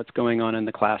more as what's going on in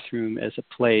the classroom as a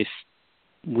place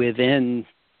within,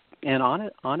 and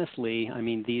honestly, I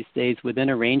mean, these days within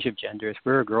a range of genders,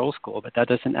 we're a girls' school, but that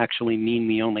doesn't actually mean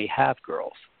we only have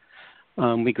girls.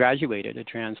 We graduated a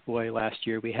trans boy last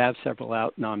year. We have several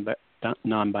out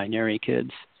non-binary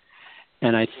kids.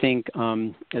 And I think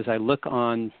as I look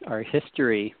on our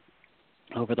history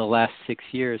over the last 6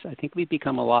 years, I think we've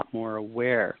become a lot more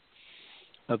aware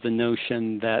of the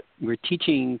notion that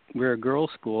we're a girls'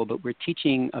 school, but we're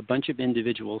teaching a bunch of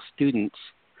individual students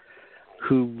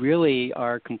who really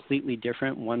are completely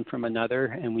different one from another,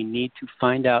 and we need to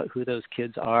find out who those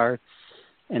kids are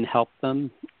and help them.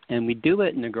 And we do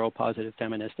it in a girl-positive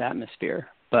feminist atmosphere.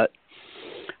 But,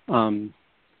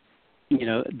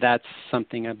 that's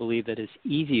something I believe that is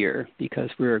easier because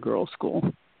we're a girls' school.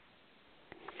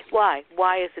 Why?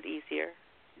 Why is it easier?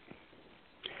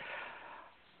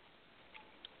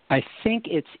 I think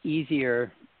it's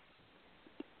easier.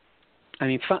 I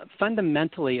mean,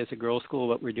 fundamentally, as a girls' school,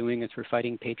 what we're doing is we're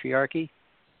fighting patriarchy,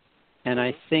 and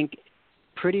I think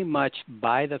pretty much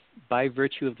by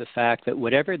virtue of the fact that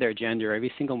whatever their gender,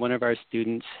 every single one of our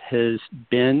students has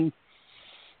been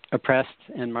oppressed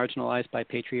and marginalized by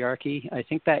patriarchy. I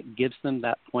think that gives them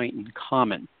that point in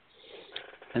common.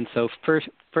 And so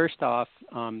first off,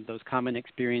 those common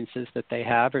experiences that they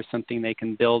have are something they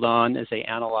can build on as they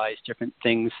analyze different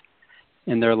things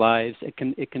in their lives. It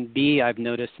can be, I've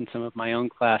noticed in some of my own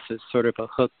classes, sort of a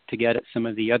hook to get at some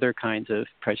of the other kinds of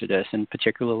prejudice, and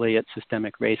particularly at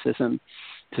systemic racism,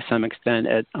 to some extent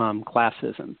at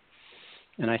classism.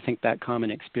 And I think that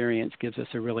common experience gives us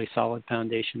a really solid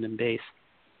foundation and base.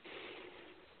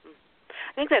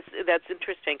 I think that's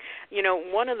interesting.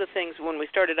 One of the things when we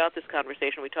started out this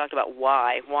conversation, we talked about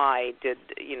why did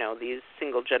these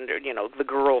single gender, the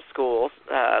girls' schools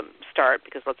start?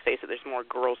 Because let's face it, there's more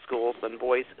girls' schools than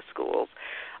boys' schools.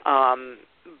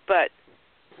 But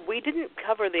we didn't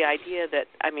cover the idea that,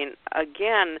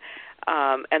 again,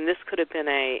 and this could have been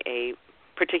a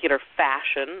particular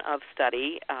fashion of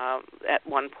study at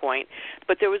one point,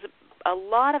 but there was a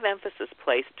lot of emphasis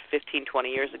placed 15, 20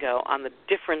 years ago on the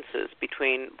differences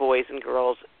between boys and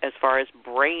girls as far as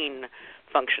brain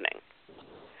functioning.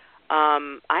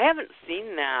 I haven't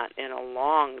seen that in a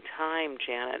long time,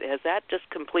 Janet. Has that just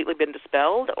completely been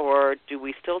dispelled, or do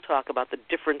we still talk about the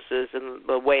differences in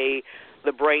the way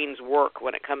the brains work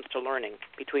when it comes to learning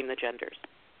between the genders?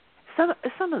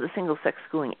 Some of the single-sex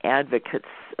schooling advocates,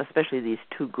 especially these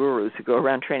two gurus who go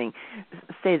around training,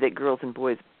 say that girls and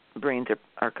boys' brains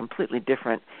are completely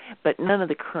different, but none of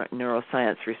the current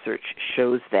neuroscience research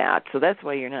shows that. So that's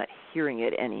why you're not hearing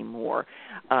it anymore.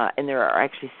 And there are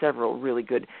actually several really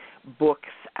good books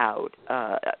out.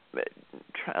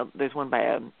 There's one by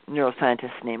a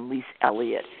neuroscientist named Lise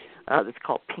Elliott that's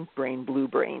called Pink Brain, Blue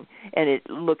Brain, and it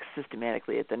looks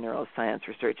systematically at the neuroscience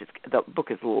research. The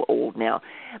book is a little old now,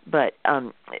 but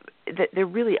there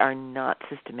really are not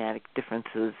systematic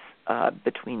differences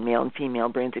between male and female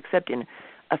brains, except in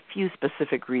a few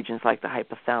specific regions like the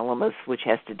hypothalamus, which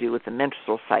has to do with the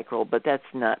menstrual cycle, but that's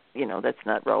not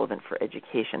relevant for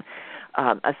education.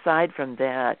 Aside from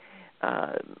that,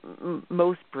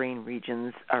 most brain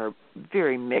regions are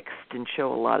very mixed and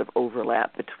show a lot of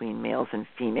overlap between males and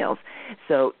females.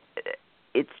 So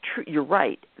it's true. You're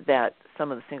right that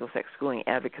some of the single-sex schooling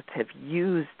advocates have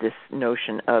used this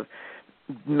notion of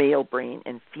male brain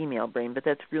and female brain, but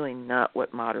that's really not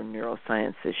what modern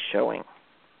neuroscience is showing.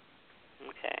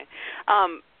 Okay.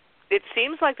 It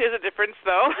seems like there's a difference,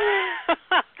 though.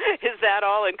 Is that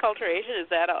all enculturation? Is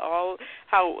that all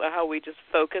how we just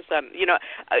focus on?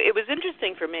 It was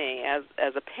interesting for me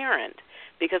as a parent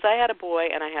because I had a boy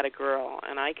and I had a girl,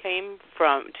 and I came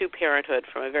to parenthood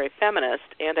from a very feminist,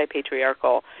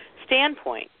 anti-patriarchal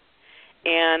standpoint.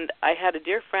 And I had a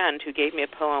dear friend who gave me a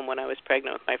poem when I was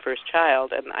pregnant with my first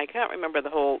child, and I can't remember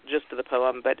the whole gist of the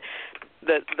poem, but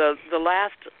the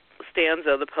last stanza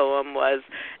of the poem was,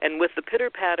 and with the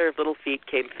pitter-patter of little feet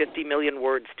came 50 million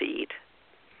words to eat.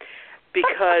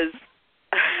 Because,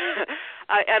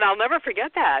 and I'll never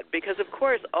forget that, because, of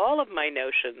course, all of my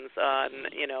notions on,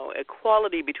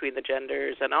 equality between the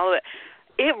genders and all of it,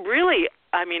 it really,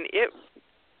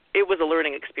 it was a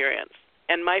learning experience.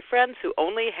 And my friends who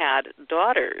only had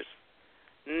daughters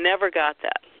never got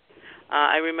that.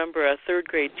 I remember a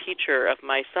third-grade teacher of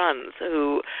my son's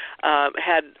who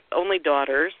had only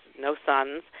daughters, no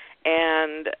sons,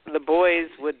 and the boys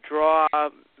would draw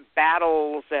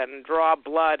battles and draw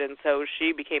blood, and so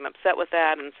she became upset with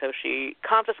that, and so she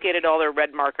confiscated all their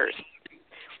red markers.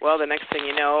 Well, the next thing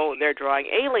you know, they're drawing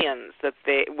aliens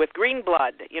with green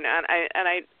blood, and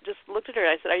I just looked at her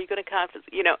and I said, "Are you going to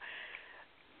confiscate?"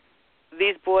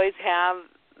 These boys have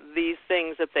these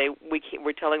things that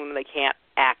we're telling them they can't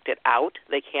act it out.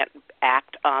 They can't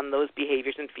act on those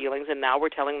behaviors and feelings, and now we're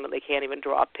telling them that they can't even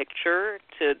draw a picture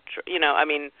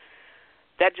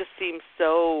that just seems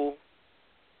so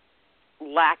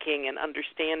lacking in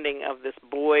understanding of this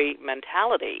boy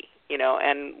mentality,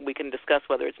 and we can discuss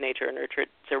whether it's nature or nurture.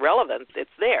 It's irrelevant.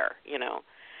 It's there,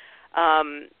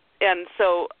 and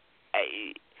so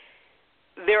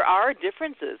there are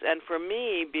differences, and for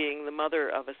me, being the mother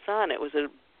of a son, it was a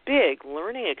big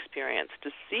learning experience to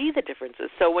see the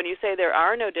differences. So when you say there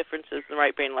are no differences in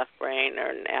right brain, left brain,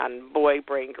 and boy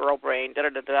brain, girl brain,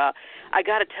 da-da-da-da, I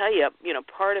got to tell you,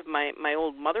 part of my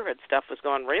old motherhood stuff was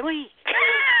going, really?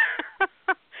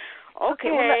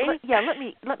 Okay. Well,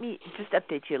 let me just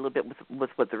update you a little bit with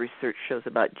what the research shows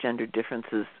about gender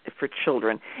differences for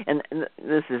children, and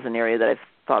this is an area that I've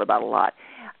thought about a lot.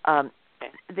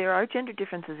 There are gender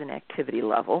differences in activity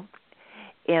level,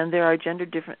 and there are gender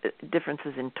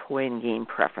differences in toy and game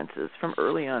preferences. From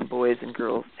early on, boys and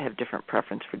girls have different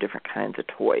preference for different kinds of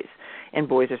toys, and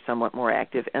boys are somewhat more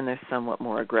active and they're somewhat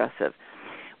more aggressive.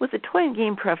 With the toy and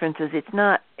game preferences, it's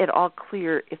not at all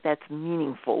clear if that's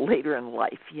meaningful later in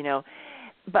life,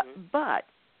 But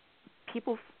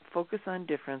people focus on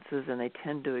differences and they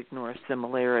tend to ignore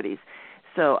similarities.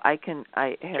 So I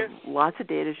have lots of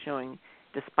data showing,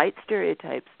 despite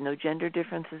stereotypes, no gender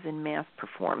differences in math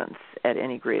performance at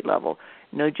any grade level,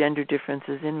 no gender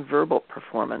differences in verbal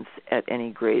performance at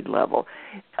any grade level.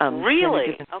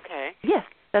 Really? Okay. Yes.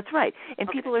 That's right. And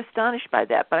people are astonished by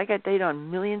that, but I got data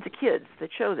on millions of kids that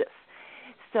show this.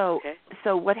 So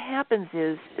what happens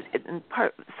is, in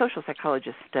part, social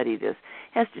psychologists study this,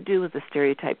 has to do with the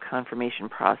stereotype confirmation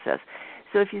process.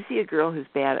 So if you see a girl who's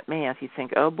bad at math, you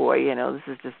think, oh boy, this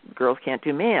is just, girls can't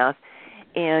do math.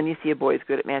 And you see a boy who's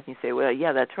good at math, and you say, well,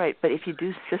 yeah, that's right. But if you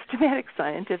do systematic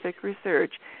scientific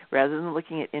research, rather than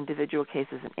looking at individual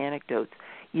cases and anecdotes,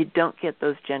 you don't get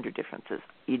those gender differences.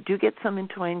 You do get some in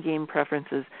toy and game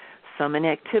preferences, some in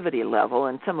activity level,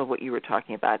 and some of what you were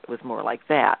talking about was more like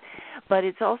that. But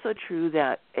it's also true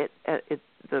that at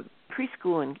the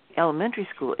preschool and elementary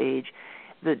school age,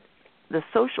 the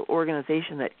social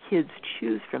organization that kids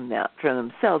choose for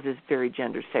themselves is very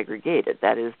gender segregated.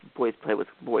 That is, boys play with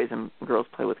boys and girls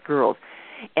play with girls.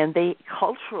 And they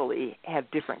culturally have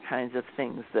different kinds of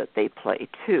things that they play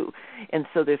too. And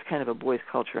so there's kind of a boys'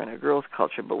 culture and a girls'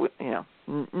 culture, but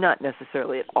not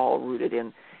necessarily at all rooted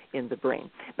in the brain.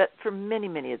 But for many,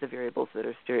 many of the variables that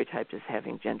are stereotyped as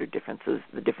having gender differences,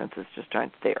 the differences just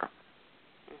aren't there.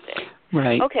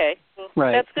 Right. Okay. Well,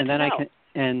 right. That's good and then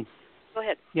to know. Go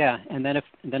ahead. Yeah, and then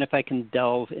if I can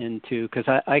delve into, because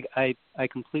I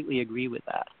completely agree with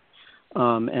that,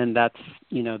 and that's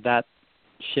that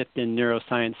shift in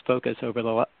neuroscience focus over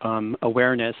the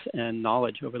awareness and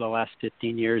knowledge over the last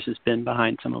 15 years has been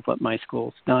behind some of what my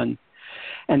school's done,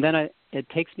 and then it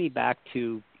takes me back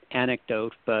to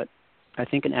anecdote, but I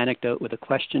think an anecdote with a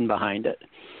question behind it,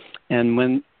 and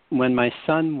when my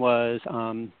son was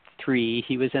 3,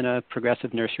 he was in a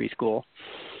progressive nursery school.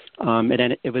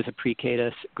 It was a pre-K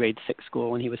to grade 6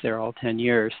 school, and he was there all 10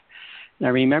 years. And I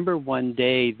remember one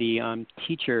day the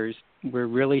teachers were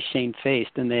really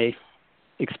shamefaced, and they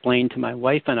explained to my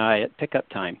wife and I at pickup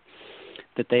time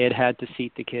that they had to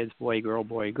seat the kids boy,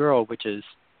 girl, which is,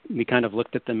 we kind of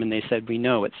looked at them and they said, we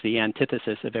know it's the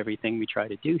antithesis of everything we try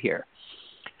to do here.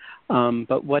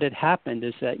 But what had happened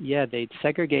is that, they'd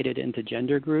segregated into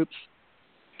gender groups.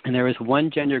 And there was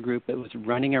one gender group that was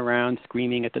running around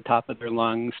screaming at the top of their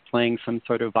lungs, playing some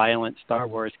sort of violent Star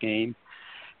Wars game.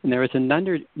 And there was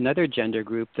another gender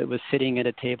group that was sitting at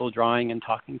a table drawing and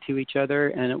talking to each other.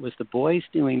 And it was the boys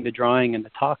doing the drawing and the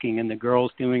talking and the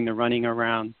girls doing the running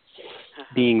around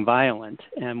being violent.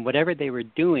 And whatever they were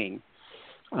doing,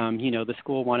 the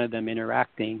school wanted them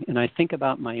interacting. And I think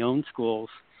about my own school's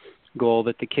goal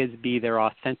that the kids be their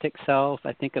authentic self.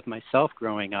 I think of myself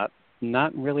growing up.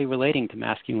 not really relating to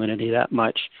masculinity that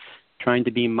much, trying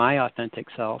to be my authentic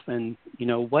self. And,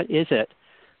 what is it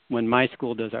when my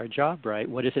school does our job right?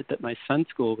 What is it that my son's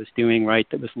school was doing right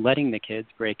that was letting the kids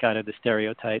break out of the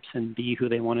stereotypes and be who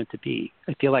they wanted to be?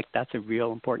 I feel like that's a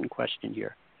real important question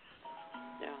here.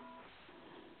 Yeah.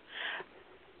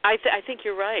 I think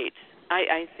you're right.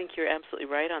 I think you're absolutely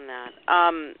right on that.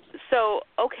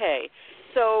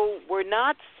 So we're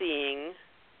not seeing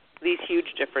these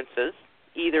huge differences,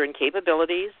 either in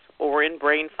capabilities or in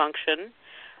brain function,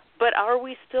 but are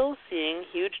we still seeing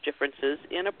huge differences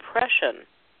in oppression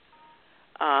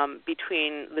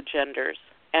between the genders?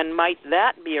 And might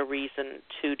that be a reason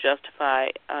to justify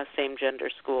a same-gender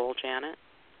school, Janet?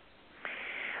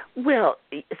 Well,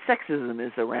 sexism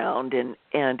is around, and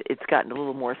it's gotten a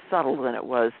little more subtle than it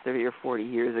was 30 or 40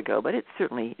 years ago, but it's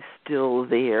certainly still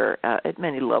there at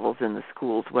many levels in the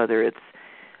schools, whether it's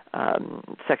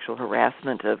sexual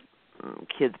harassment of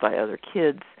kids by other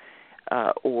kids,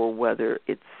 or whether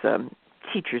it's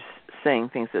teachers saying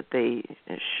things that they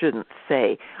shouldn't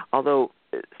say, although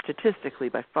statistically,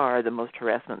 by far, the most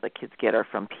harassment that kids get are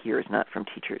from peers, not from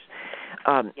teachers.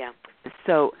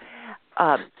 So,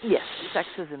 yes,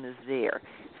 sexism is there.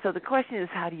 So the question is,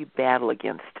 how do you battle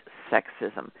against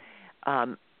sexism?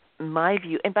 My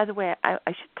view, and by the way, I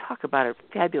should talk about a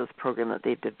fabulous program that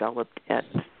they've developed at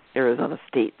Arizona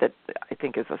State that I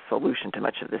think is a solution to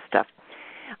much of this stuff.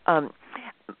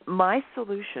 My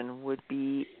solution would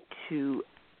be to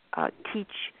teach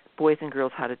boys and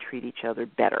girls how to treat each other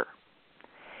better.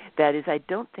 That is, I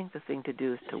don't think the thing to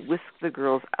do is to whisk the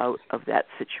girls out of that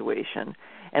situation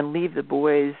and leave the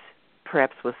boys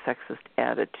perhaps with sexist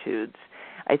attitudes.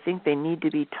 I think they need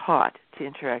to be taught to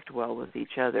interact well with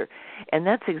each other. And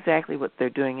that's exactly what they're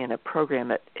doing in a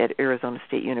program at Arizona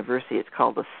State University. It's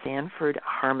called the Sanford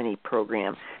Harmony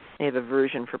Program. They have a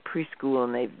version for preschool,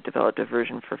 and they've developed a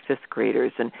version for fifth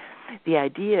graders. And the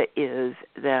idea is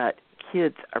that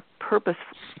kids are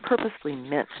purposely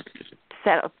meant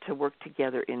set up to work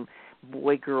together in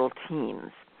boy-girl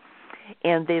teams.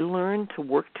 And they learn to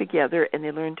work together, and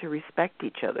they learn to respect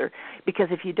each other. Because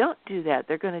if you don't do that,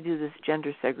 they're going to do this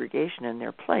gender segregation in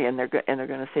their play, and they're going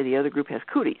to say the other group has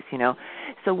cooties,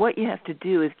 So what you have to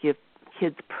do is give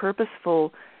kids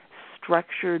purposeful,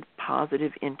 structured,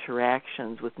 positive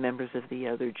interactions with members of the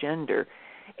other gender,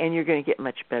 and you're going to get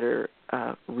much better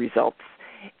results.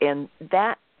 And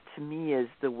that, to me, is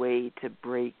the way to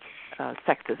break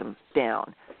sexism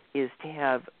down, is to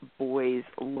have boys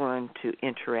learn to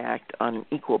interact on an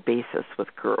equal basis with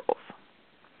girls.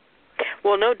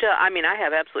 Well, no doubt. I mean, I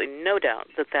have absolutely no doubt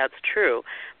that that's true.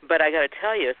 But I got to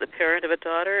tell you, as the parent of a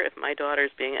daughter, if my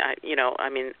daughter's being,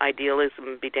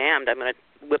 idealism be damned, I'm going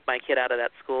to whip my kid out of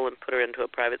that school and put her into a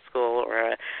private school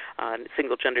or a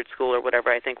single-gendered school or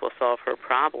whatever I think will solve her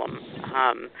problem.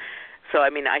 So, I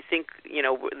mean, I think,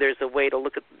 there's a way to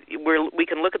look at, we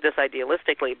can look at this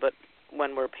idealistically, but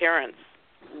when we're parents,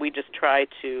 we just try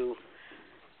to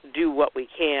do what we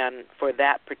can for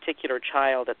that particular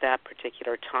child at that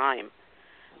particular time.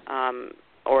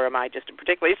 Or am I just a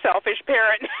particularly selfish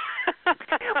parent?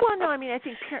 Well, no, I mean, I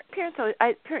think parents always,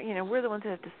 we're the ones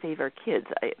that have to save our kids.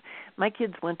 My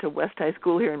kids went to West High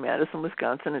School here in Madison,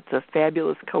 Wisconsin. It's a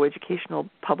fabulous coeducational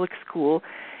public school.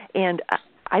 And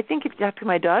I think if you talk to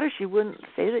my daughter, she wouldn't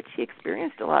say that she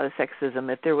experienced a lot of sexism.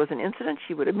 If there was an incident,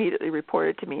 she would immediately report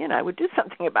it to me, and I would do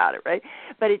something about it, right?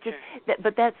 But it just,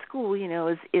 that school,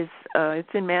 is it's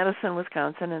in Madison,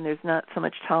 Wisconsin, and there's not so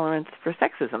much tolerance for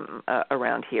sexism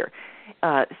around here.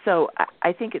 So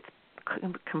I think it's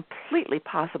completely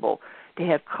possible to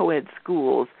have co-ed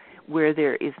schools where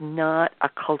there is not a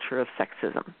culture of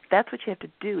sexism. That's what you have to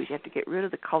do. Is you have to get rid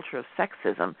of the culture of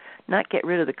sexism, not get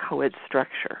rid of the co-ed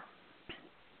structure.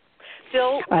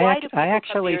 Phil, I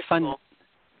actually fund.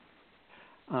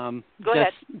 Go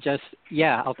ahead.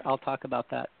 I'll talk about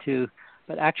that too.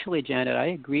 But actually, Janet, I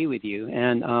agree with you.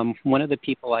 And one of the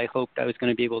people I hoped I was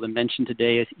going to be able to mention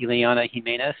today is Ileana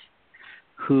Jimenez,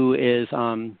 who is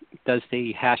does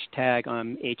the hashtag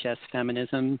HS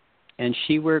Feminism, and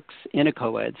she works in a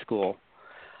co-ed school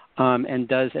and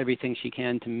does everything she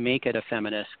can to make it a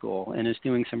feminist school, and is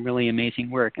doing some really amazing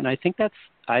work. And I think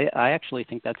I actually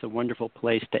think that's a wonderful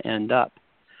place to end up.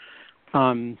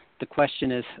 The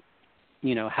question is,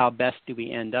 how best do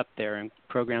we end up there? And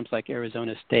programs like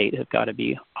Arizona State have got to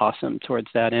be awesome towards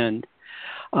that end.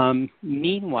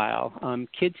 Meanwhile,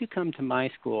 kids who come to my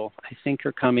school, I think,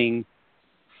 are coming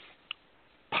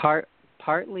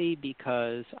partly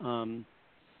because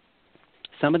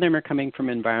some of them are coming from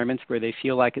environments where they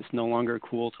feel like it's no longer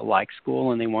cool to like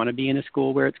school, and they want to be in a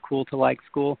school where it's cool to like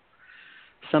school.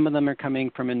 Some of them are coming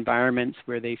from environments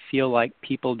where they feel like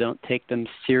people don't take them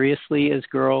seriously as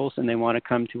girls, and they want to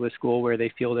come to a school where they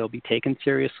feel they'll be taken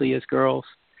seriously as girls.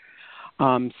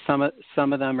 Some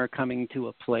of them are coming to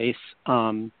a place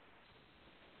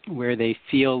where they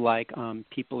feel like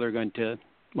people are going to,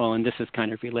 well, and this is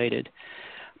kind of related,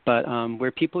 but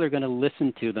where people are going to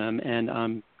listen to them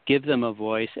and give them a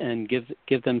voice and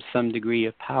give them some degree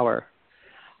of power.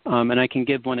 And I can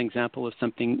give one example of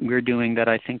something we're doing that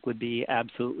I think would be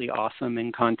absolutely awesome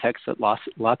in context at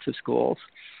lots of schools.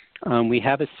 We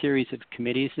have a series of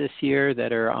committees this year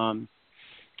that are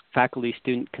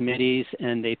faculty-student committees,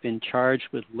 and they've been charged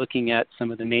with looking at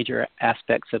some of the major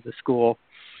aspects of the school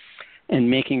and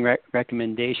making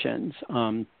recommendations.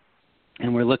 And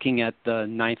we're looking at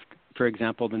for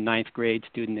example, the ninth grade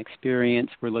student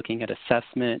experience. We're looking at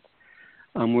assessment.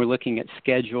 We're looking at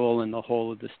schedule and the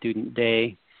whole of the student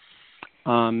day.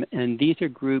 And these are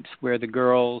groups where the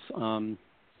girls and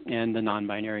the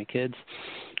non-binary kids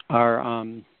are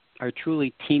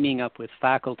truly teaming up with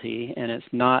faculty, and it's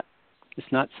not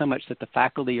so much that the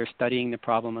faculty are studying the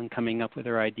problem and coming up with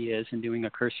their ideas and doing a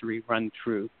cursory run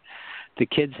through. The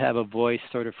kids have a voice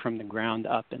sort of from the ground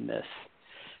up in this.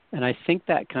 And I think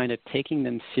that kind of taking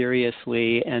them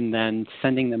seriously and then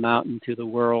sending them out into the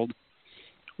world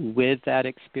with that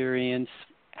experience,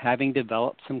 having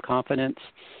developed some confidence,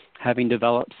 having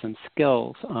developed some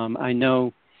skills. I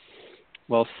know,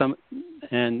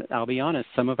 and I'll be honest,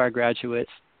 some of our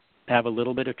graduates have a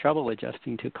little bit of trouble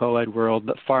adjusting to co-ed world,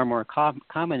 but far more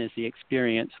common is the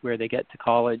experience where they get to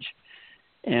college,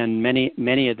 and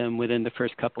many of them within the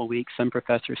first couple of weeks, some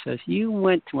professor says, "You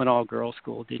went to an all-girls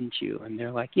school, didn't you?" And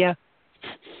they're like, "Yeah,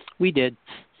 we did."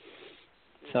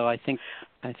 So I think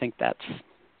that's.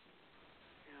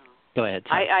 Go ahead.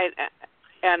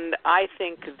 And I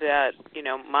think that,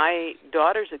 my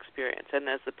daughter's experience, and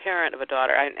as the parent of a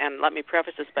daughter, and let me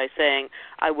preface this by saying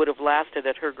I would have lasted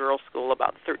at her girls' school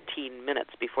about 13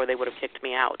 minutes before they would have kicked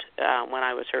me out when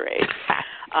I was her age.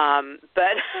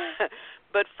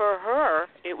 But for her,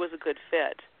 it was a good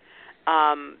fit.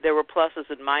 There were pluses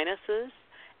and minuses,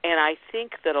 and I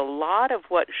think that a lot of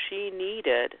what she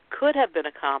needed could have been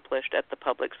accomplished at the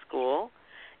public school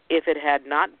if it had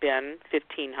not been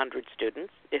 1,500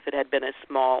 students, if it had been a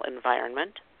small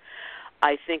environment.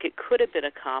 I think it could have been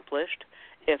accomplished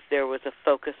if there was a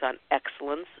focus on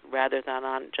excellence rather than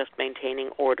on just maintaining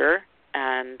order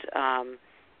and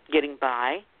getting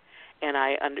by. And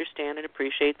I understand and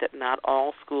appreciate that not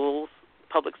all schools,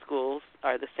 public schools,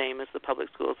 are the same as the public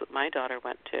schools that my daughter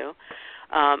went to.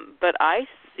 But I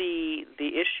see the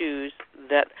issues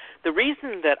that the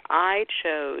reason that I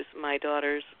chose my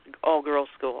daughter's all-girls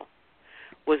school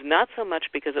was not so much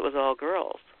because it was all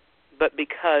girls, but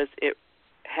because it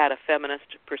had a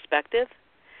feminist perspective.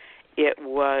 It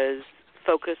was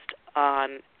focused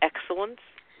on excellence,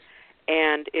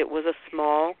 and it was a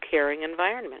small, caring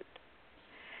environment.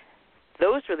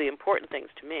 Those were the important things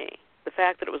to me. The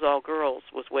fact that it was all girls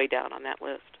was way down on that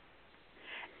list.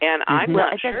 And I'm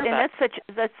not sure about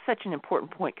that's such an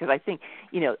important point, because I think,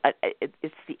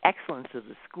 it's the excellence of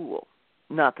the school,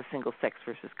 not the single-sex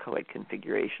versus co-ed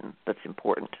configuration, that's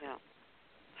important. Yeah.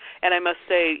 And I must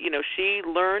say, she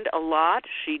learned a lot.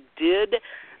 She did.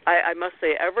 I must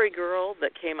say, every girl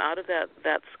that came out of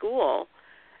that school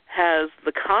has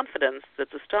the confidence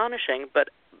that's astonishing. But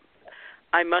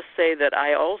I must say that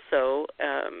I also,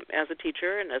 as a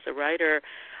teacher and as a writer,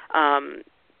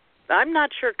 I'm not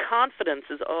sure confidence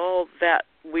is all that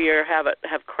we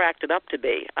have cracked it up to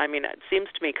be. I mean, it seems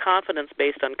to me confidence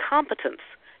based on competence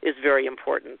is very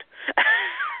important.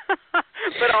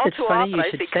 But all too often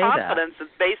I see confidence is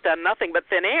based on nothing but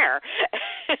thin air.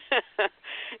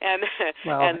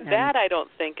 and that I don't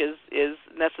think is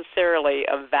necessarily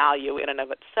of value in and of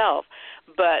itself.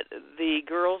 But the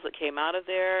girls that came out of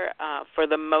there, for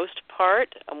the most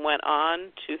part, went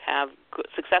on to have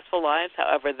successful lives,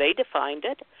 however they defined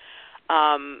it.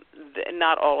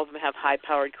 Not all of them have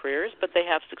high-powered careers, but they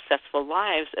have successful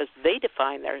lives as they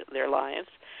define their lives.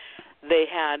 They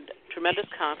had tremendous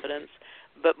confidence,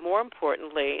 but more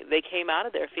importantly, they came out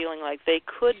of there feeling like they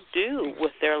could do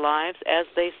with their lives as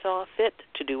they saw fit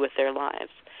to do with their lives.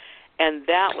 And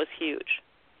that was huge.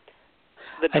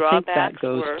 The drawbacks I think that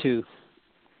goes to...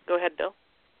 Go ahead, Bill.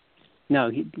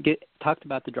 No, talked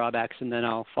about the drawbacks, and then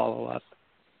I'll follow up.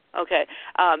 Okay.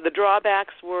 The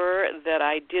drawbacks were that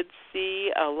I did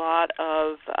see a lot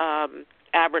of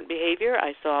aberrant behavior.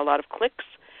 I saw a lot of cliques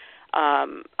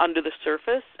under the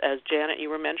surface. As Janet, you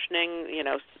were mentioning,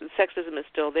 sexism is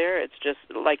still there. It's just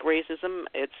like racism.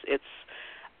 It's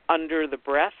under the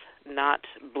breath, not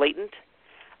blatant.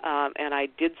 And I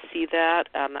did see that.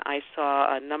 I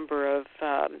saw a number of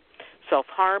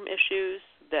self-harm issues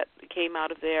that came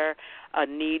out of there, a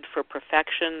need for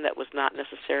perfection that was not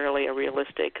necessarily a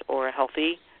realistic or a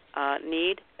healthy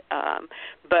need.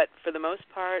 But for the most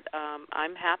part,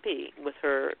 I'm happy with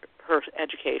her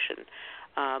education.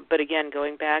 But again,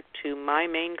 going back to my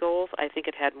main goals, I think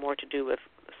it had more to do with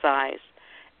size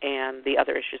and the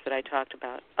other issues that I talked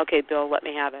about. Okay, Bill, let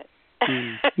me have it.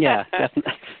 Yeah,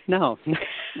 definitely. No,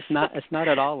 it's not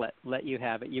at all let you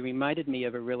have it. You reminded me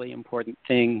of a really important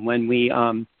thing when we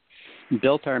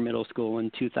built our middle school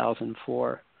in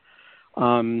 2004.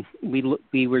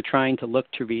 We were trying to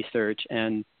look to research,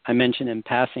 and I mentioned in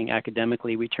passing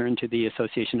academically we turned to the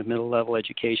Association of Middle Level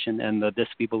Education and the This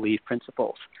We Believe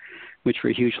principles, which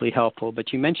were hugely helpful.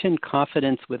 But you mentioned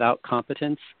confidence without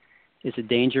competence is a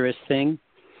dangerous thing.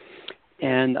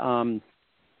 And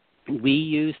we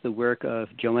use the work of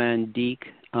Joanne Deek,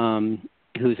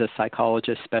 who's a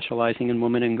psychologist specializing in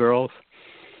women and girls.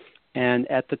 And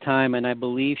at the time, and I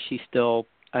believe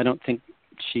I don't think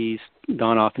she's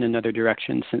gone off in another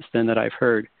direction since then that I've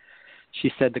heard,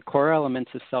 she said the core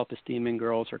elements of self-esteem in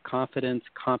girls are confidence,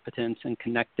 competence, and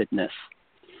connectedness.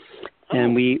 Oh.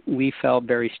 And we felt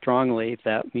very strongly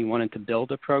that we wanted to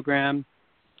build a program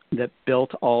that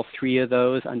built all three of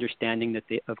those, understanding that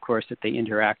they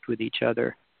interact with each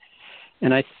other.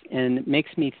 And it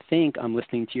makes me think,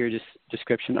 listening to your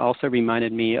description, also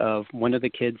reminded me of one of the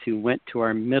kids who went to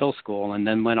our middle school and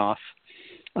then went off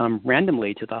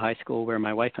randomly to the high school where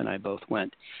my wife and I both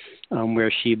went,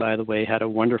 where she, by the way, had a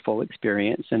wonderful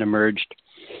experience and emerged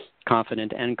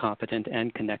confident and competent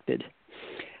and connected.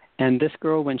 And this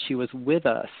girl, when she was with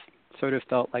us, sort of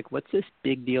felt like, what's this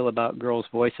big deal about girls'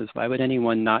 voices? Why would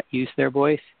anyone not use their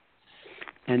voice?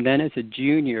 And then as a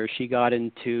junior, she got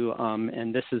into,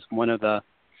 and this is one of the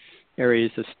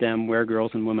areas of STEM where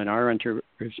girls and women are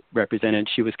underrepresented,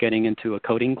 she was getting into a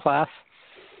coding class.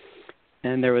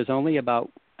 And there was only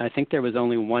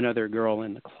one other girl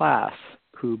in the class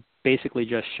who basically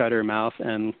just shut her mouth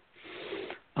and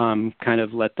kind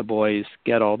of let the boys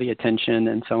get all the attention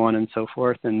and so on and so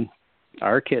forth. And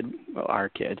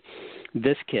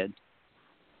this kid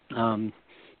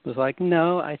was like,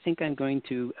 no, I think I'm going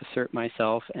to assert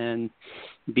myself and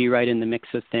be right in the mix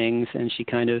of things. And she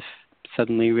kind of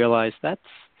suddenly realized that's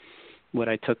what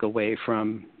I took away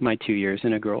from my 2 years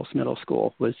in a girls' middle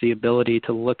school, was the ability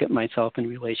to look at myself in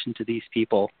relation to these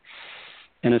people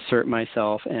and assert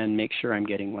myself and make sure I'm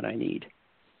getting what I need.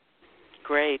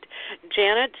 Great.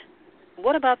 Janet,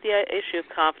 what about the issue of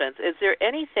confidence? Is there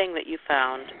anything that you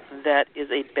found that is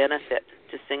a benefit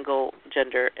to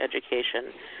single-gender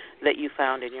education that you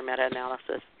found in your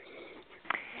meta-analysis?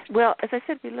 Well, as I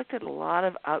said, we looked at a lot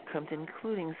of outcomes,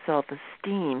 including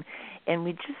self-esteem, and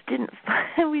we just didn't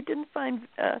find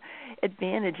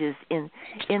advantages in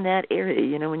that area.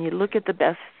 You know, when you look at the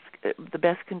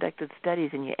best conducted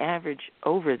studies and you average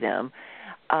over them,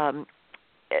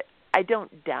 I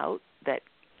don't doubt that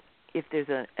if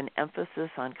there's an emphasis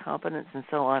on competence and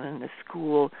so on in the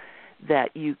school,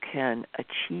 that you can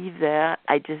achieve that.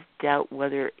 I just doubt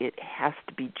whether it has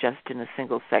to be just in a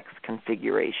single-sex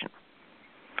configuration.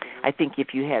 I think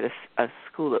if you had a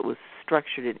school that was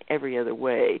structured in every other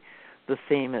way, the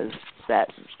same as that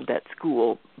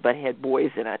school, but had boys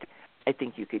in it, I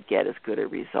think you could get as good a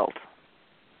result.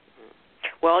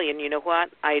 Well, and you know what?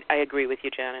 I agree with you,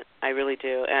 Janet. I really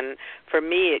do. And for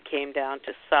me, it came down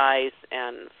to size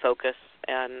and focus.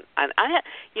 And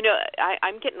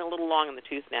I'm getting a little long in the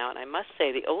tooth now, and I must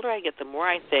say, the older I get, the more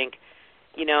I think,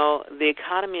 the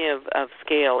economy of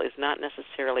scale is not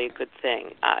necessarily a good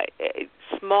thing.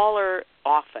 Smaller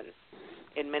often,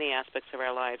 in many aspects of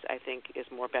our lives, I think is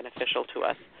more beneficial to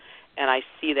us. And I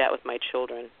see that with my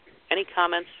children. Any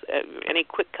comments, any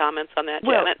quick comments on that,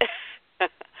 Janet?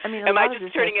 I mean, am I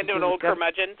just turning into an old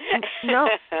curmudgeon? No,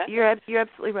 you're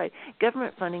absolutely right.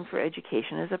 Government funding for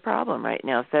education is a problem right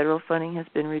now. Federal funding has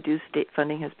been reduced. State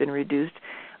funding has been reduced.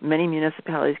 Many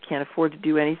municipalities can't afford to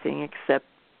do anything except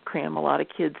cram a lot of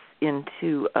kids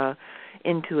into a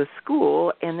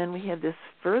school. And then we have this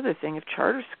further thing of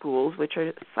charter schools, which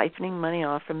are siphoning money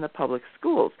off from the public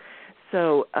schools.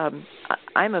 So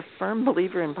I'm a firm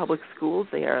believer in public schools.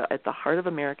 They are at the heart of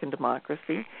American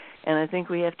democracy, and I think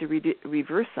we have to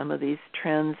reverse some of these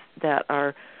trends that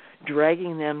are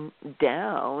dragging them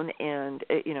down, and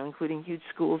including huge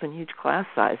schools and huge class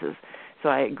sizes. So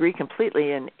I agree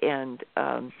completely, and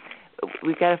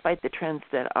we've got to fight the trends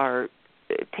that are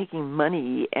taking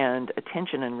money and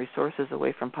attention and resources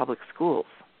away from public schools.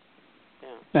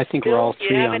 Yeah. I think we're all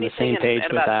three on the same page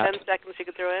with that. About 10 seconds you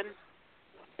could throw in?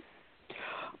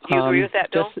 Do you agree with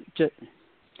that, Bill?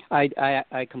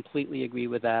 I completely agree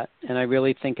with that, and I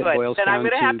really think it Good. boils then down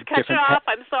to I'm going to have to cut you off.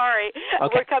 I'm sorry.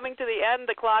 Okay. We're coming to the end.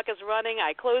 The clock is running.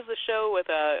 I close the show with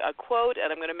a quote,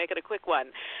 and I'm going to make it a quick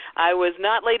one. I was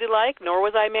not ladylike, nor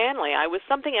was I manly. I was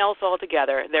something else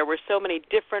altogether. There were so many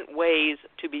different ways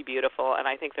to be beautiful, and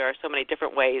I think there are so many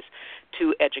different ways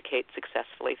to educate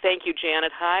successfully. Thank you,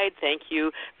 Janet Hyde. Thank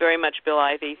you very much, Bill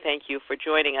Ivey. Thank you for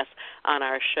joining us on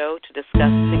our show to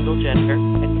discuss single-gender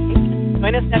education.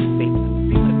 Join us next week.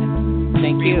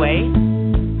 Thank you.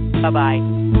 Bye-bye.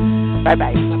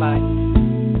 Bye-bye. Bye-bye.